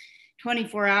within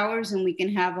 24 hours and we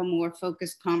can have a more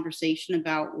focused conversation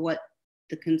about what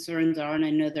the concerns are, and I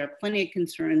know there are plenty of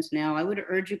concerns now, I would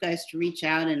urge you guys to reach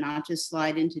out and not just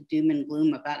slide into doom and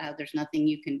gloom about how there's nothing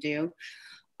you can do.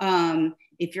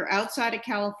 If you're outside of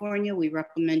California, we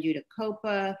recommend you to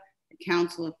COPA, the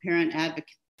Council of Parent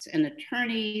Advocates and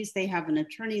Attorneys. They have an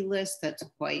attorney list that's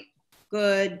quite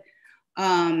good.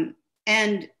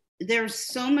 And there's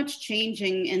so much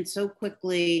changing and so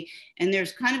quickly, and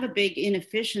there's kind of a big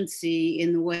inefficiency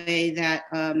in the way that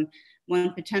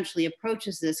one potentially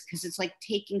approaches this, because it's like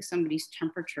taking somebody's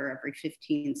temperature every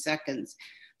 15 seconds.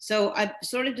 So I've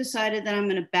sort of decided that I'm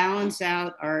going to balance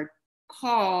out our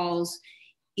calls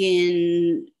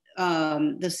in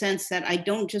the sense that I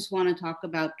don't just want to talk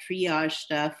about triage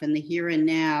stuff and the here and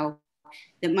now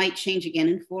that might change again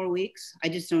in 4 weeks. I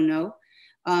just don't know.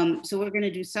 So we're going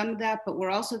to do some of that, but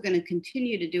we're also going to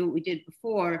continue to do what we did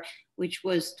before, which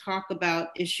was talk about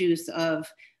issues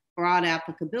of broad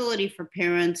applicability for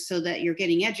parents, so that you're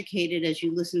getting educated as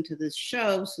you listen to this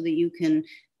show, so that you can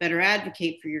better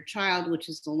advocate for your child, which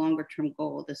is the longer term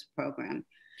goal of this program.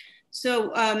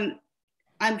 So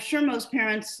I'm sure most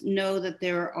parents know that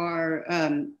there are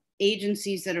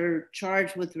agencies that are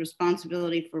charged with the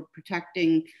responsibility for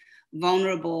protecting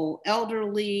vulnerable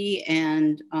elderly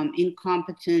and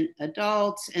incompetent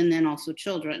adults, and then also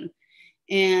children.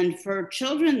 And for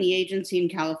children, the agency in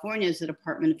California is the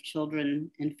Department of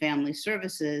Children and Family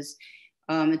Services.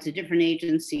 It's a different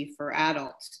agency for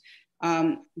adults.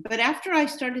 But after I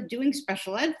started doing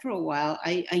special ed for a while,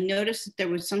 I noticed that there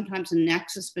was sometimes a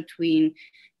nexus between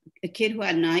a kid who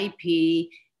had an IEP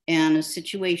and a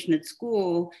situation at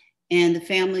school, and the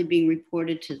family being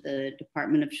reported to the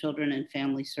Department of Children and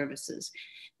Family Services.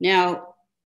 Now,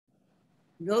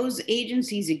 those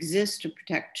agencies exist to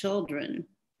protect children,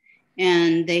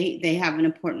 and they have an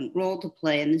important role to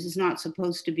play. And this is not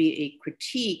supposed to be a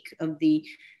critique of the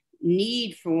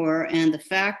need for and the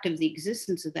fact of the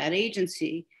existence of that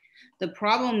agency. The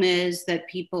problem is that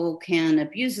people can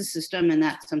abuse the system, and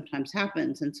that sometimes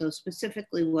happens. And so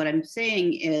specifically what I'm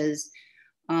saying is,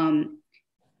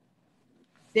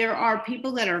 there are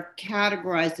people that are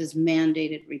categorized as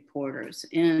mandated reporters.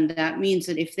 And that means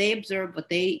that if they observe what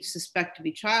they suspect to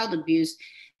be child abuse,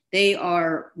 they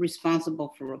are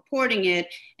responsible for reporting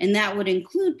it. And that would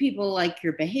include people like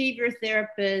your behavior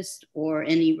therapist or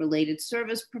any related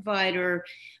service provider.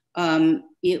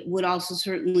 It would also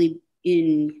certainly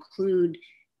include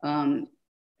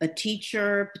a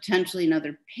teacher, potentially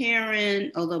another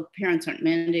parent, although parents aren't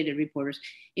mandated reporters.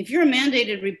 If you're a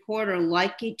mandated reporter,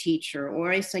 like a teacher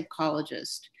or a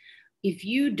psychologist, if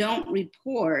you don't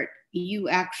report, you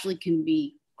actually can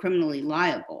be criminally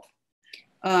liable.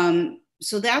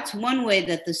 So that's one way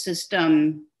that the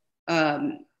system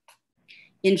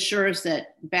ensures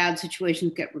that bad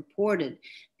situations get reported.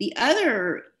 The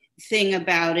other thing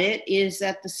about it is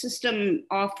that the system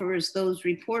offers those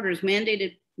reporters,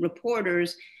 mandated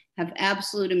reporters, have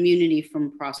absolute immunity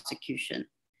from prosecution.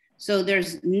 So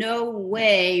there's no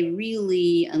way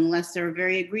really, unless there are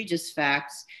very egregious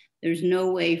facts, there's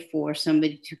no way for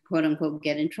somebody to quote unquote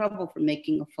get in trouble for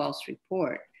making a false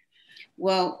report.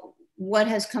 Well, what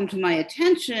has come to my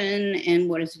attention and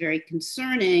what is very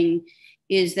concerning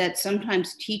is that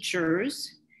sometimes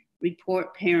teachers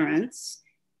report parents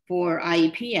for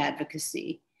IEP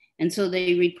advocacy. And so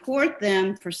they report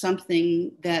them for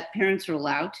something that parents are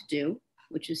allowed to do,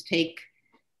 which is take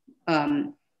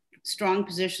strong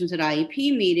positions at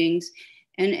IEP meetings.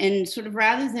 And sort of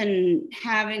rather than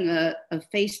having a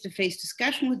face-to-face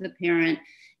discussion with the parent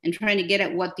and trying to get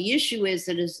at what the issue is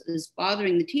that is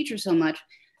bothering the teacher so much,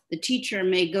 the teacher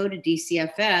may go to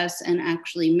DCFS and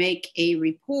actually make a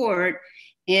report.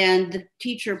 And the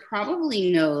teacher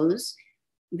probably knows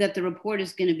that the report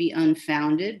is going to be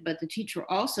unfounded, but the teacher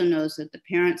also knows that the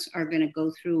parents are going to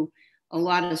go through a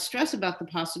lot of stress about the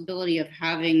possibility of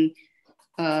having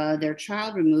their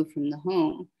child removed from the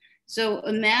home. So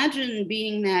imagine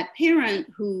being that parent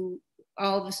who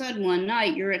all of a sudden one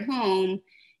night you're at home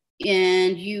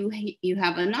and you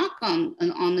have a knock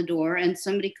on the door, and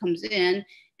somebody comes in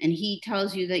and he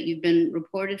tells you that you've been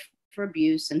reported for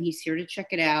abuse and he's here to check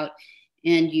it out,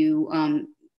 and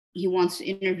he wants to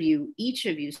interview each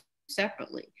of you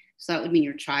separately. So that would mean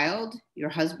your child, your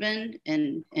husband,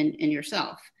 and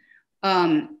yourself.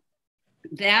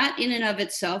 That in and of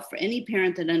itself, for any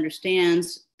parent that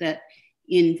understands that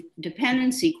in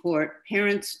dependency court,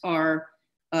 parents are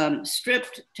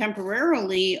stripped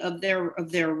temporarily of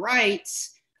their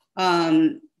rights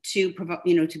to provide,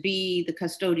 to be the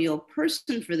custodial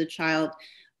person for the child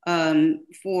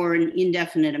for an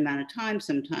indefinite amount of time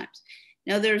sometimes.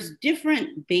 Now, there's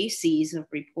different bases of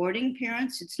reporting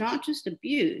parents. It's not just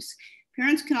abuse.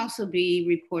 Parents can also be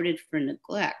reported for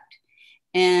neglect.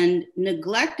 And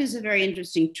neglect is a very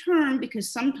interesting term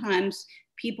because sometimes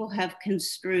people within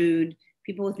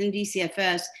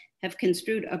DCFS have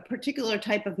construed a particular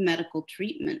type of medical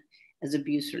treatment as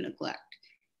abuse or neglect.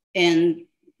 And,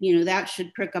 that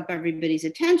should prick up everybody's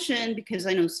attention because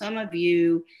I know some of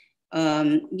you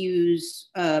use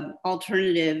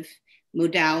alternative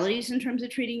modalities in terms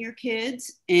of treating your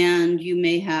kids, and you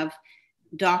may have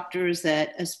doctors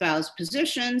that espouse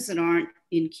positions that aren't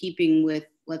in keeping with,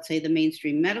 let's say, the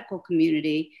mainstream medical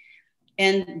community.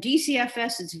 And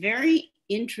DCFS is very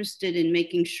interested in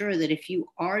making sure that if you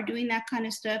are doing that kind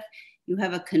of stuff, you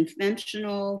have a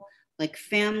conventional, like,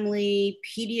 family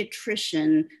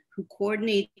pediatrician who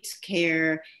coordinates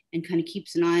care and kind of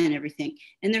keeps an eye on everything.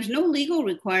 And there's no legal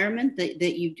requirement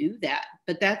that you do that,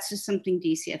 but that's just something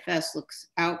DCFS looks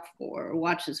out for or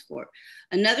watches for.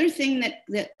 Another thing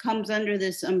that comes under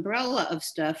this umbrella of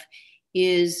stuff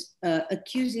is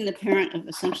accusing the parent of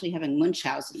essentially having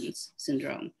Munchausen's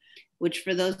syndrome, which,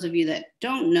 for those of you that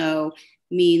don't know,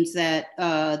 means that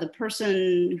the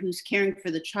person who's caring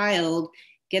for the child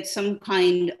gets some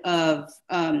kind of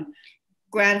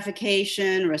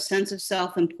gratification or a sense of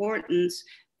self-importance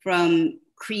from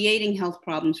creating health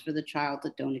problems for the child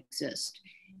that don't exist.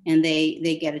 And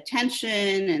they get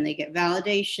attention and they get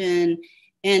validation.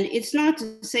 And it's not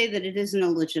to say that it isn't a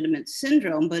legitimate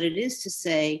syndrome, but it is to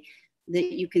say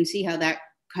that you can see how that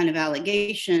kind of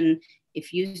allegation,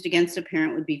 if used against a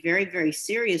parent, would be very, very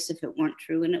serious if it weren't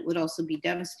true. And it would also be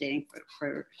devastating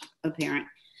for a parent.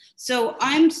 So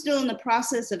I'm still in the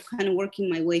process of kind of working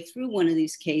my way through one of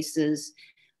these cases,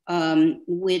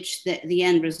 which the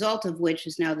end result of which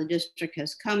is now the district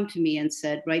has come to me and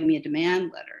said, write me a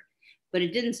demand letter. But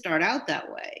it didn't start out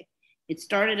that way. It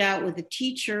started out with a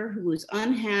teacher who was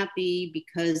unhappy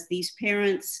because these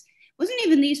parents, wasn't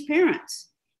even these parents.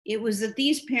 It was that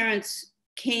these parents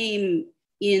came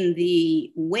in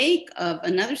the wake of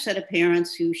another set of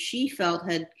parents who she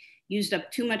felt had used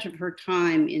up too much of her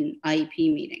time in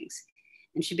IEP meetings.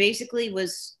 And she basically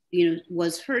was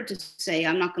heard to say,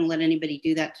 I'm not going to let anybody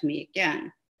do that to me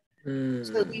again.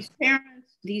 So these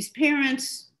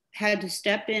parents had to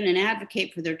step in and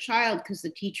advocate for their child because the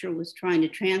teacher was trying to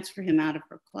transfer him out of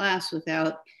her class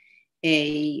without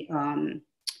an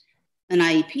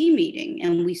IEP meeting.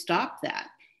 And we stopped that.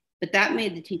 But that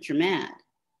made the teacher mad.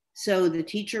 So the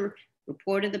teacher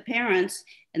reported the parents,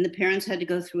 and the parents had to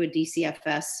go through a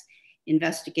DCFS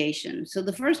investigation. So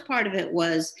the first part of it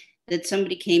was that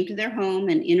somebody came to their home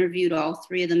and interviewed all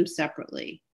three of them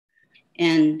separately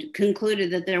and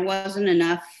concluded that there wasn't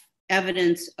enough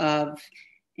evidence of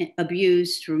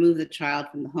abuse to remove the child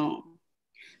from the home.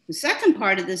 The second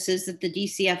part of this is that the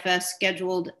DCFS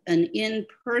scheduled an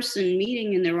in-person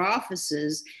meeting in their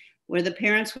offices where the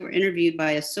parents were interviewed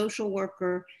by a social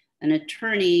worker, an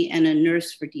attorney, and a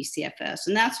nurse for DCFS.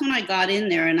 And that's when I got in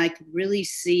there and I could really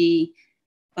see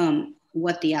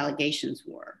what the allegations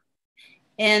were.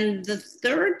 And the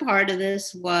third part of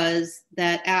this was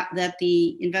that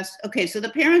so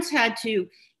the parents had to,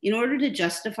 in order to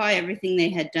justify everything they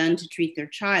had done to treat their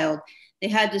child, they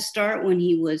had to start when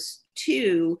he was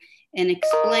 2 and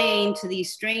explain to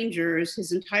these strangers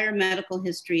his entire medical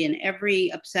history and every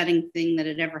upsetting thing that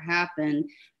had ever happened.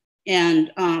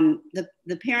 And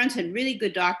the parents had really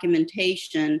good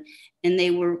documentation and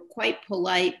they were quite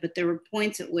polite, but there were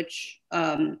points at which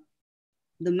the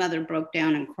mother broke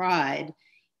down and cried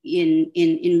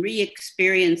in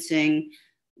re-experiencing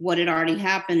what had already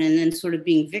happened and then sort of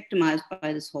being victimized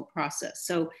by this whole process.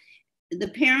 So the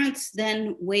parents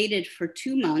then waited for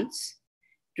 2 months,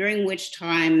 during which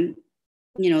time,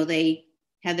 they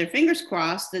had their fingers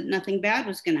crossed that nothing bad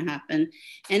was going to happen.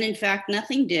 And in fact,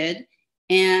 nothing did.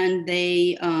 And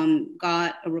they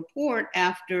got a report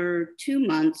after 2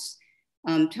 months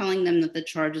telling them that the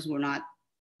charges were not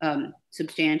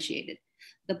substantiated.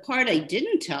 The part I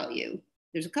didn't tell you,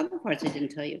 there's a couple of parts I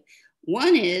didn't tell you.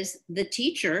 One is the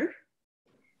teacher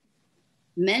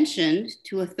mentioned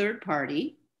to a third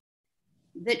party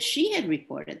that she had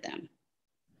reported them.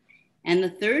 And the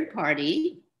third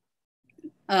party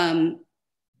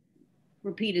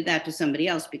repeated that to somebody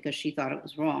else because she thought it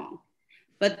was wrong.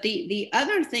 But the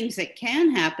other things that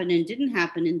can happen and didn't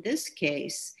happen in this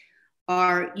case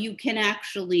are you can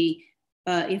actually,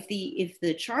 if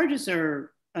the charges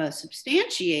are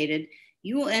substantiated,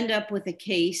 you will end up with a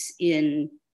case in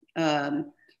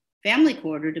family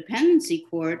court or dependency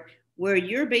court where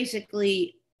you're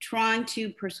basically trying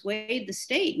to persuade the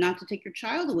state not to take your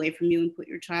child away from you and put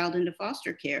your child into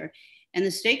foster care. And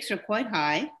the stakes are quite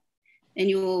high, and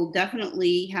you will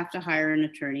definitely have to hire an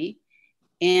attorney,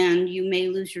 and you may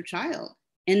lose your child.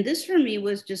 And this for me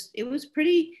was it was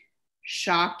pretty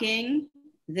shocking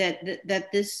that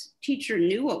this teacher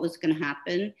knew what was going to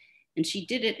happen, and she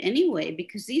did it anyway,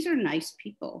 because these are nice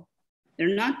people. They're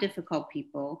not difficult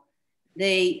people.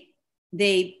 They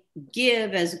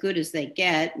give as good as they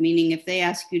get, meaning if they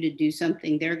ask you to do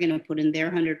something, they're going to put in their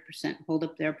 100%, hold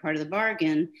up their part of the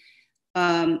bargain.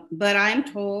 But I'm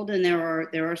told, and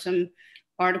there are some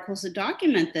articles that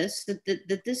document this,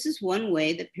 that this is one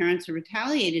way that parents are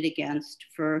retaliated against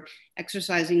for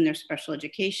exercising their special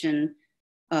education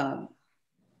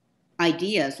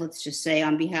ideas, let's just say,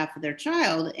 on behalf of their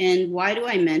child. And why do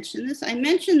I mention this? I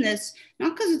mention this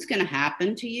not because it's going to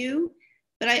happen to you,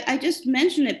 but I just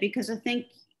mention it because I think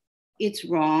it's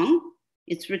wrong.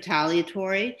 It's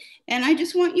retaliatory. And I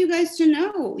just want you guys to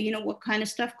know, what kind of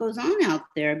stuff goes on out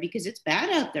there, because it's bad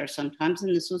out there sometimes.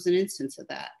 And this was an instance of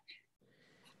that.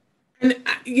 And,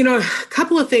 a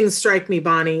couple of things strike me,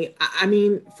 Bonnie. I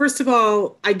mean, first of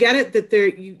all, I get it that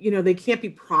they can't be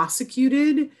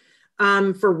prosecuted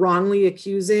for wrongly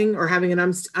accusing or having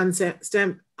an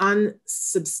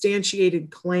unsubstantiated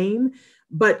claim.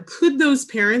 But could those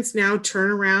parents now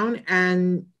turn around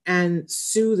and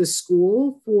sue the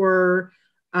school for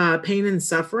pain and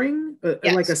suffering,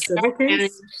 yes. like a civil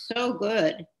case? So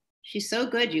good. She's so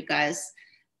good, you guys.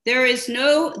 There's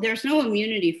no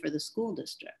immunity for the school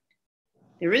district.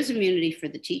 There is immunity for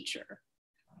the teacher.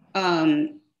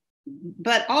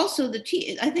 But also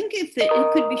I think if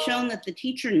it could be shown that the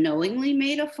teacher knowingly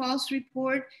made a false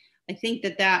report, I think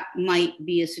that might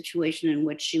be a situation in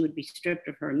which she would be stripped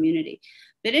of her immunity.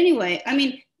 But anyway, I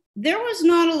mean, there was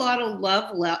not a lot of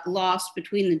love lost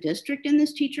between the district and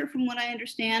this teacher, from what I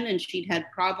understand, and she'd had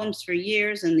problems for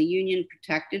years and the union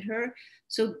protected her.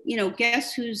 So,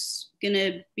 guess who's going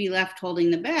to be left holding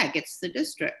the bag? It's the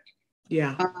district.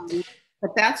 Yeah.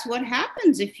 But that's what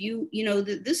happens if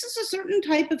this is a certain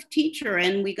type of teacher,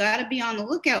 and we got to be on the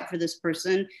lookout for this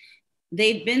person.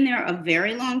 They've been there a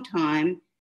very long time.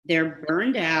 They're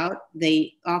burned out.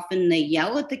 They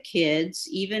yell at the kids,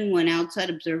 even when outside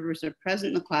observers are present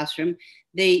in the classroom.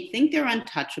 They think they're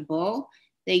untouchable.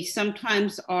 They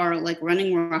sometimes are like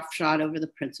running roughshod over the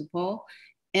principal,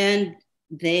 and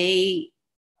they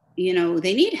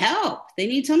need help. They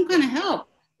need some kind of help.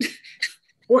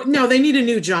 Or no, they need a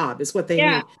new job is what they need.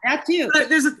 Yeah, that too. But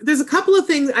there's a couple of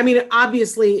things. I mean,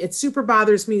 obviously, it super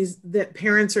bothers me that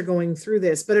parents are going through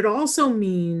this, but it also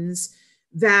means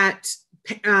that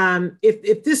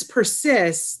if this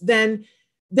persists, then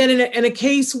in a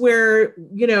case where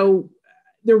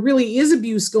there really is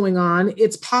abuse going on,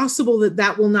 it's possible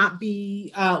that will not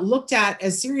be looked at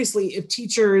as seriously if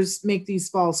teachers make these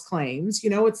false claims.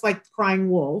 It's like crying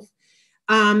wolf.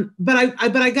 But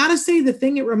I gotta say, the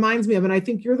thing it reminds me of, and I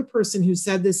think you're the person who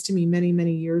said this to me many,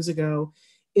 many years ago,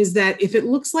 is that if it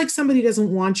looks like somebody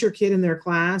doesn't want your kid in their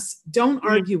class, don't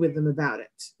argue with them about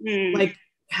it. Like,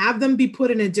 have them be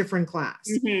put in a different class.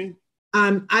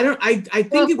 I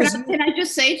think can I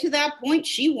just say to that point,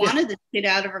 she wanted the kid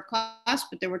out of her class,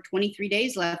 but there were 23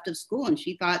 days left of school, and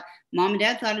she thought mom and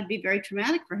dad thought it'd be very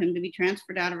traumatic for him to be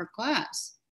transferred out of her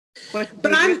class. But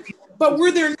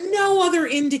were there no other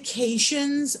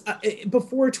indications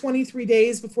before 23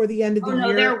 days before the end of the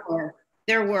year?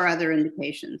 There were other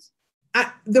indications.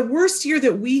 The worst year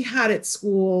that we had at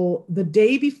school, the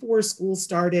day before school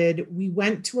started, we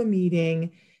went to a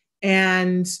meeting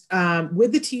and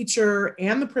with the teacher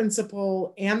and the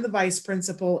principal and the vice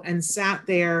principal, and sat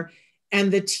there,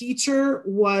 and the teacher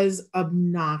was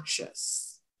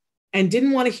obnoxious and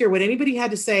didn't want to hear what anybody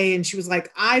had to say. And she was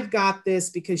like, I've got this,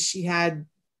 because she had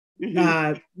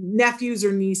nephews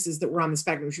or nieces that were on the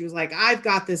spectrum. She was like, I've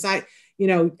got this.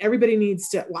 Everybody needs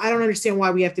to, I don't understand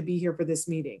why we have to be here for this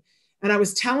meeting. And I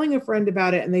was telling a friend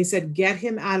about it, and they said, get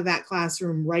him out of that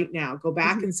classroom right now. Go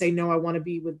back and say, no, I want to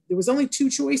be with, there was only two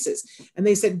choices. And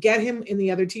they said, get him in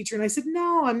the other teacher. And I said,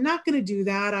 no, I'm not going to do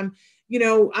that. I'm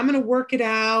going to work it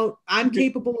out. I'm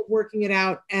capable of working it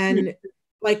out. And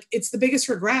like, it's the biggest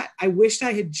regret. I wished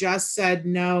I had just said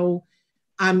no.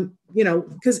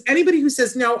 Because anybody who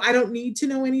says no, I don't need to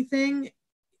know anything,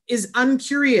 is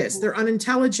uncurious. They're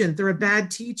unintelligent. They're a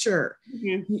bad teacher.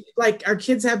 Like, our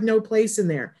kids have no place in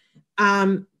there.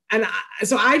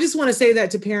 So I just want to say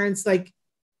that to parents. Like,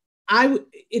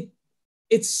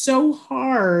 it's so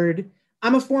hard.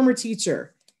 I'm a former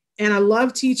teacher, and I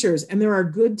love teachers, and there are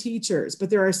good teachers, but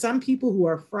there are some people who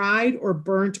are fried or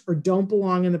burnt or don't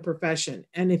belong in the profession.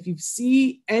 And if you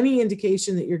see any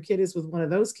indication that your kid is with one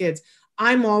of those kids,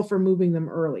 I'm all for moving them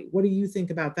early. What do you think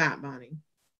about that, Bonnie?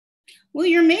 Well,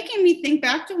 you're making me think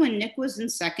back to when Nick was in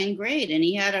second grade, and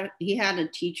he had a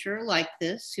teacher like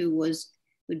this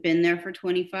who'd been there for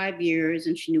 25 years,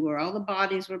 and she knew where all the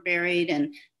bodies were buried,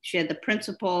 and she had the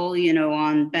principal,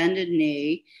 on bended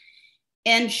knee.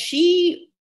 And she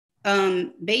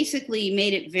basically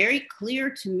made it very clear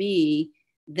to me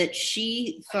that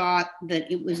she thought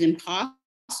that it was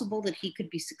impossible that he could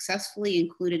be successfully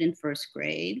included in first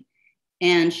grade.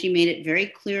 And she made it very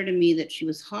clear to me that she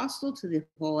was hostile to the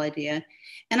whole idea.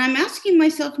 And I'm asking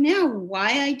myself now why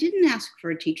I didn't ask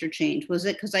for a teacher change. Was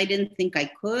it because I didn't think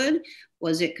I could?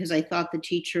 Was it because I thought the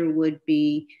teacher would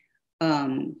be,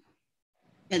 the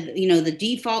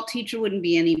default teacher wouldn't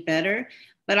be any better?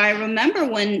 But I remember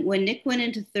when Nick went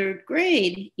into third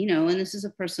grade, and this is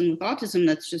a person with autism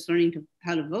that's just learning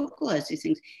how to vocalize these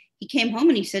things. He came home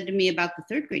and he said to me about the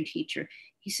third grade teacher.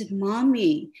 He said,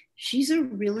 "Mommy, she's a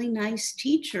really nice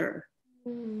teacher."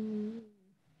 And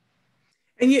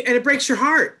it breaks your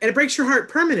heart. And it breaks your heart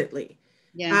permanently.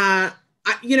 Yeah.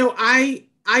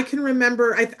 I can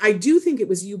remember, I do think it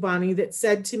was you, Bonnie, that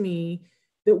said to me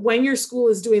that when your school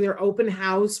is doing their open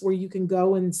house where you can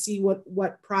go and see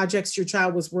what projects your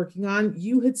child was working on,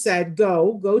 you had said,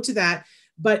 go to that,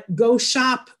 but go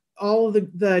shop all of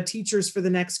the teachers for the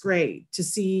next grade to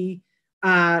see,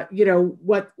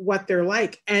 what they're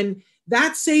like. And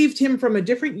that saved him from a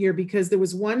different year, because there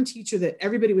was one teacher that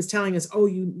everybody was telling us, oh,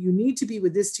 you need to be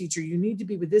with this teacher. You need to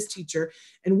be with this teacher.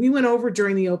 And we went over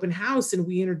during the open house and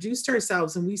we introduced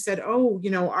ourselves and we said, oh,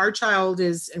 our child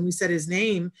is, and we said his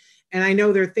name. And I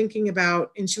know they're thinking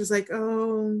about, and she was like,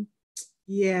 oh,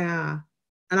 yeah.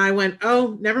 And I went,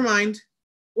 oh, never mind.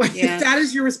 Yeah. That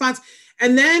is your response.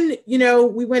 And then,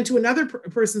 we went to another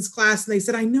person's class and they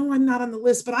said, I know I'm not on the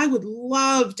list, but I would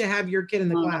love to have your kid in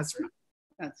the classroom.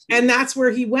 And that's where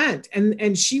he went. And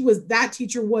that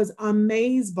teacher was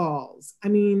amazeballs. I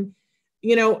mean,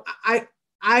 I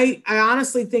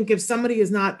honestly think if somebody is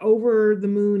not over the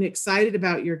moon excited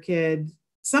about your kid,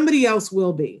 somebody else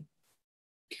will be.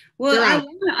 Well,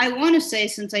 I want to say,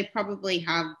 since I probably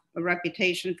have a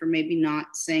reputation for maybe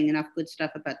not saying enough good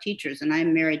stuff about teachers, and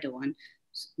I'm married to one,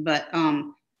 but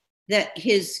that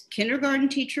his kindergarten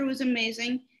teacher was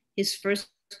amazing. His first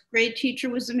grade teacher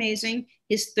was amazing.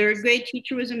 His third grade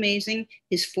teacher was amazing.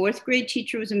 His fourth grade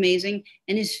teacher was amazing.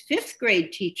 And his fifth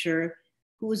grade teacher,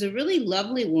 who was a really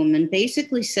lovely woman,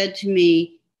 basically said to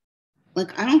me,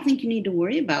 like, I don't think you need to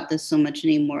worry about this so much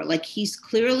anymore. Like, he's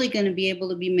clearly going to be able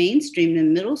to be mainstreamed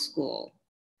in middle school,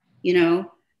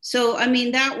 So, I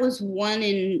mean, that was one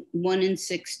in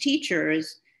six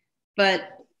teachers, but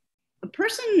a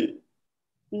person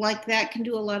like that can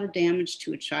do a lot of damage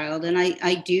to a child. And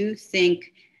I do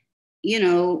think,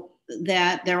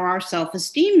 that there are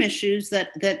self-esteem issues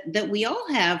that we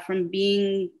all have from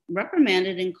being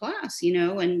reprimanded in class,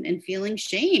 and feeling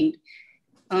shamed.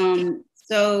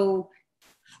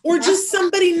 Or just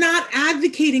somebody not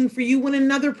advocating for you when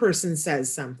another person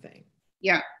says something.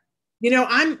 Yeah.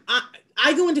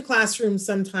 I go into classrooms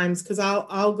sometimes because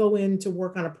I'll go in to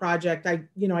work on a project. I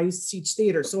used to teach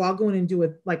theater. So I'll go in and do a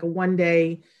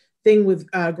 1-day thing with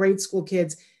grade school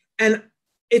kids. And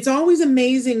it's always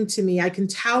amazing to me. I can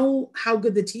tell how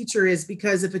good the teacher is,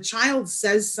 because if a child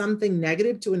says something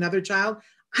negative to another child,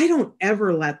 I don't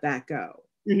ever let that go.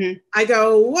 Mm-hmm. I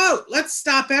go, whoa, let's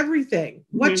stop everything.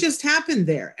 Mm-hmm. What just happened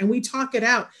there? And we talk it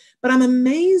out. But I'm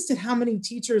amazed at how many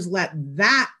teachers let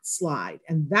that slide.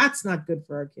 And that's not good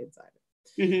for our kids either.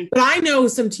 Mm-hmm. But I know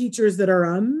some teachers that are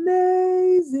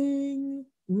amazing.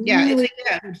 Yeah, really.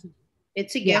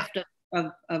 It's a gift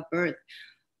of birth.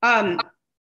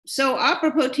 So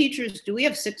apropos teachers, do we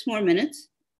have 6 more minutes?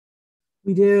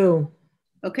 We do.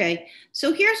 Okay.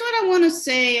 So here's what I want to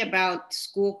say about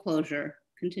school closure,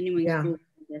 continuing school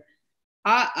closure.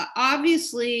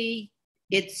 Obviously,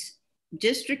 it's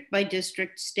district by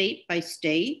district, state by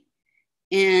state.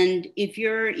 And if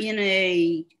you're in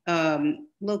a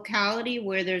locality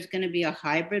where there's going to be a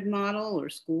hybrid model or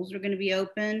schools are going to be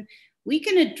open, we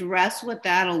can address what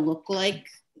that'll look like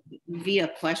via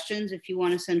questions if you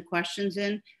want to send questions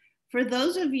in. For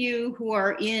those of you who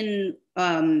are in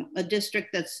a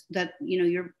district that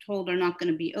you're told are not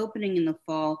going to be opening in the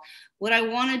fall, what I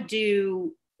want to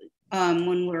do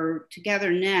when we're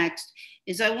together next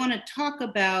is I want to talk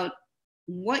about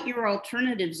what your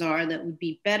alternatives are that would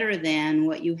be better than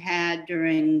what you had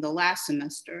during the last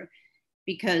semester,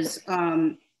 because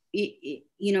I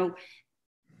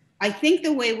think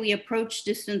the way we approached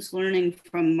distance learning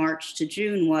from March to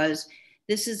June was,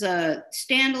 this is a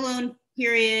standalone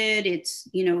period. It's,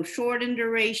 short in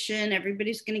duration.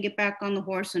 Everybody's going to get back on the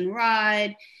horse and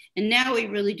ride. And now we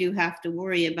really do have to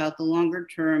worry about the longer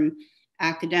term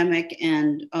academic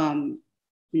and,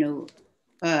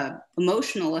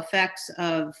 emotional effects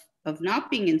of not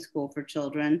being in school for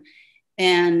children.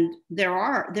 And there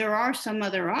are some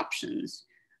other options.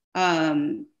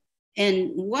 And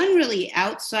one really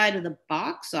outside of the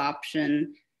box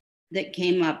option that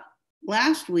came up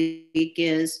last week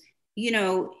is,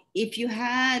 if you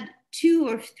had 2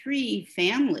 or 3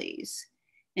 families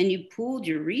and you pooled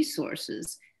your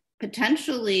resources,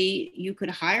 potentially you could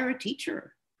hire a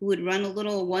teacher who would run a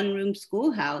little one-room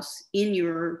schoolhouse in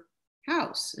your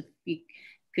house, if you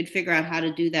could figure out how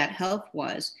to do that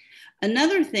health-wise.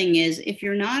 Another thing is, if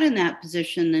you're not in that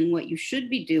position, then what you should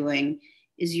be doing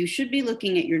is you should be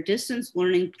looking at your distance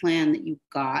learning plan that you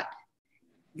got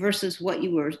versus what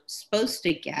you were supposed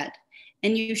to get.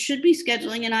 And you should be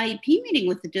scheduling an IEP meeting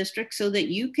with the district so that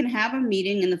you can have a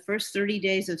meeting in the first 30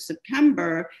 days of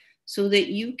September so that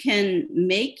you can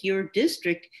make your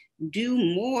district do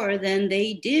more than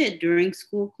they did during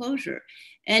school closure.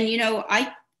 And,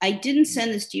 I didn't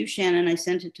send this to you, Shannon, I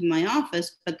sent it to my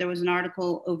office, but there was an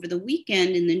article over the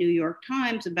weekend in the New York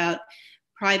Times about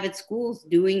private schools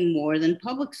doing more than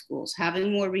public schools,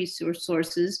 having more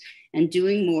resources and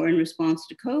doing more in response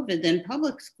to COVID than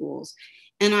public schools.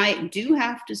 And I do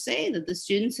have to say that the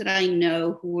students that I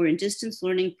know who were in distance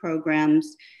learning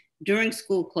programs during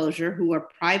school closure, who are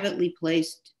privately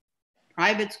placed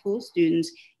private school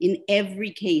students, in every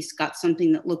case got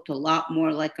something that looked a lot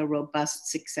more like a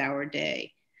robust 6-hour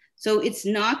day. So it's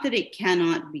not that it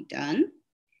cannot be done.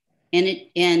 And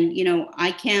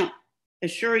I can't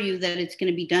assure you that it's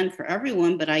going to be done for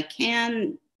everyone, but I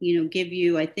can, give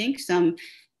you, I think, some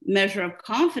measure of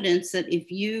confidence that if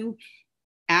you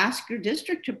ask your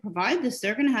district to provide this,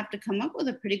 they're going to have to come up with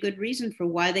a pretty good reason for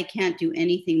why they can't do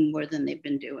anything more than they've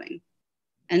been doing.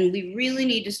 And we really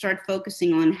need to start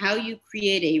focusing on how you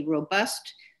create a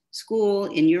robust school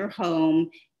in your home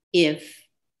if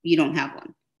you don't have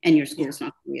one and your school's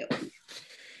not real.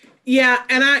 Yeah,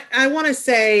 and I want to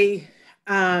say,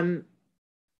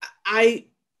 I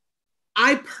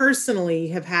personally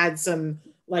have had some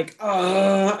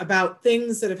about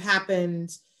things that have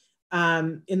happened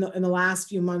in the last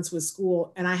few months with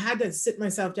school, and I had to sit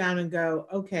myself down and go,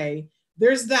 okay,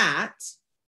 there's that,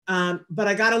 but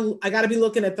I gotta be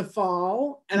looking at the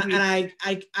fall, and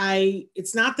I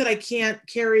it's not that I can't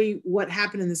carry what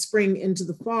happened in the spring into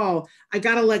the fall. I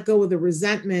gotta let go of the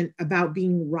resentment about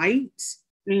being right,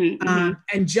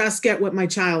 and just get what my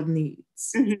child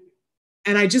needs.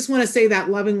 And I just want to say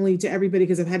that lovingly to everybody,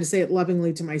 because I've had to say it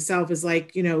lovingly to myself, is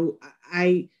like,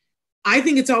 I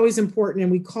think it's always important,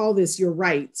 and we call this your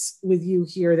rights with you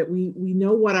here, that we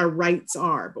know what our rights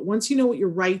are. But once you know what your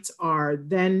rights are,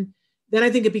 then I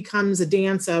think it becomes a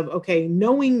dance of, okay,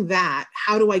 knowing that,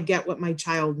 how do I get what my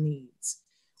child needs?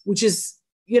 Which is,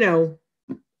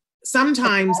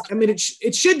 sometimes, I mean,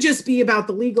 it should just be about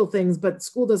the legal things, but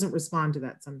school doesn't respond to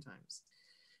that sometimes.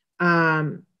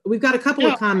 We've got a couple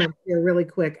of comments here really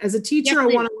quick. As a teacher, I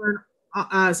want to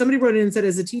learn, somebody wrote in and said,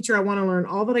 as a teacher, I want to learn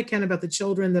all that I can about the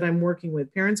children that I'm working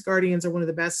with. Parents, guardians are one of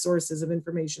the best sources of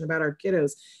information about our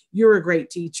kiddos. You're a great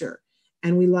teacher.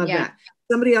 And we love that.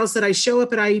 Somebody else said, I show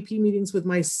up at IEP meetings with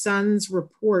my son's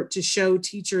report to show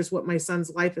teachers what my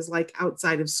son's life is like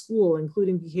outside of school,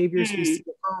 including behaviors we see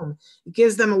at home. It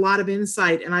gives them a lot of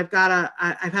insight. And I've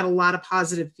had a lot of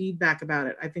positive feedback about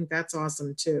it. I think that's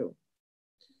awesome too.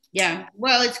 Yeah,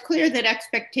 well, it's clear that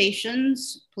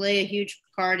expectations play a huge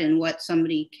part in what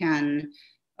somebody can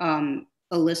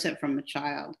elicit from a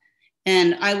child.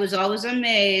 And I was always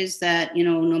amazed that,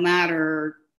 no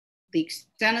matter the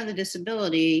extent of the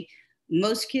disability,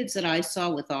 most kids that I saw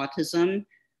with autism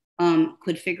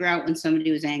could figure out when somebody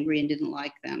was angry and didn't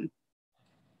like them.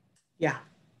 Yeah.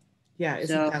 Yeah,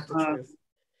 isn't that the truth?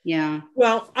 Yeah.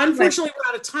 Well, unfortunately, we're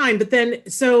out of time, but then,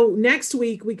 so next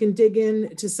week we can dig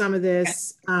into some of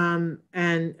this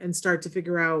and start to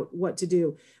figure out what to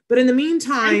do. But in the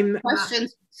meantime,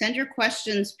 send your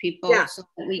questions, people, so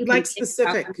that we can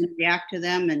specific react to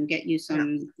them and get you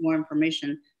some more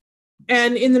information.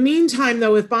 And in the meantime,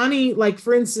 though, if Bonnie, like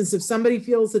for instance, if somebody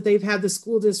feels that they've had the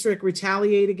school district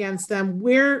retaliate against them,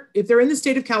 if they're in the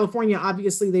state of California,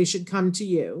 obviously they should come to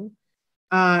you.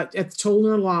 At the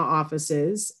Tollner Law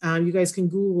offices. You guys can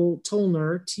Google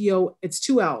Tollner, it's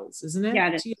 2 L's, isn't it? Yeah,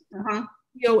 it is.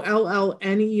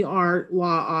 Tollner Law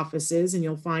offices, and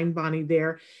you'll find Bonnie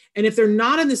there. And if they're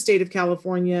not in the state of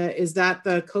California, is that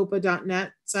the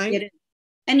COPA.net site? It is.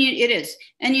 And it is.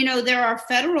 And there are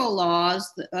federal laws,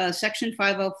 Section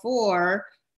 504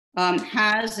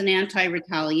 has an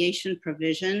anti-retaliation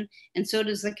provision, and so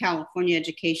does the California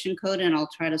Education Code, and I'll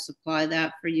try to supply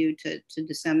that for you to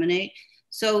disseminate.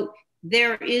 So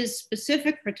there is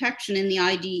specific protection in the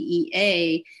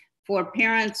IDEA for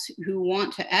parents who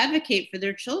want to advocate for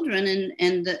their children,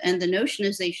 and the notion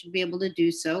is they should be able to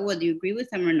do so, whether you agree with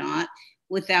them or not,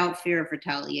 without fear of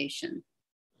retaliation.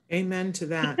 Amen to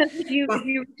that. Because if you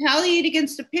retaliate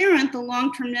against a parent, the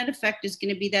long-term net effect is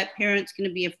going to be that parent's going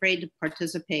to be afraid to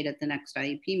participate at the next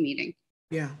IEP meeting.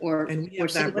 Yeah. Or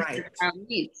say what their child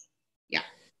needs. Yeah.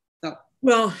 So.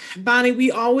 Well, Bonnie,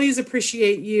 we always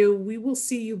appreciate you. We will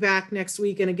see you back next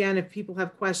week. And again, if people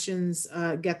have questions,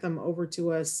 get them over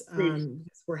to us.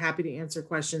 We're happy to answer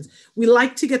questions. We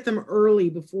like to get them early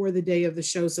before the day of the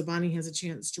show, so Bonnie has a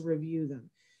chance to review them.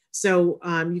 So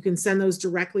you can send those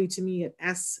directly to me at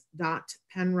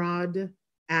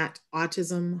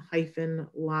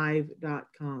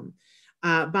s.penrod@autism-live.com.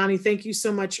 Bonnie, thank you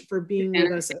so much for being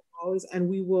with us as always, and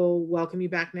we will welcome you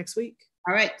back next week.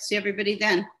 All right. See everybody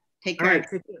then. Take care. All right.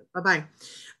 Take care. Bye-bye.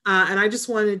 And I just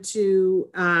wanted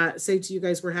to say to you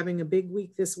guys, we're having a big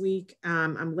week this week.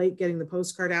 I'm late getting the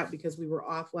postcard out because we were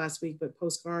off last week, but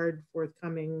postcard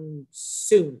forthcoming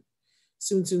soon.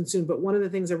 But one of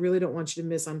the things I really don't want you to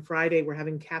miss, on Friday, we're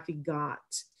having Kathy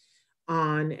Gott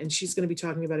on, and she's going to be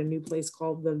talking about a new place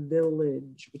called The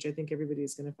Village, which I think everybody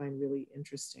is going to find really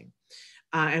interesting.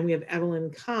 And we have Evelyn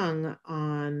Kung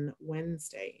on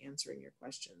Wednesday answering your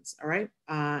questions. All right.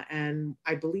 And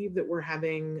I believe that we're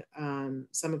having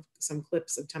some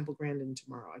clips of Temple Grandin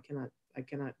tomorrow. I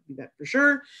cannot be that for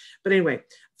sure. But anyway,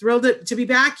 thrilled to be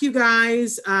back, you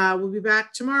guys. We'll be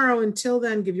back tomorrow. Until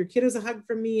then, give your kiddos a hug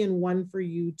from me and one for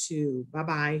you too.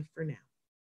 Bye-bye for now.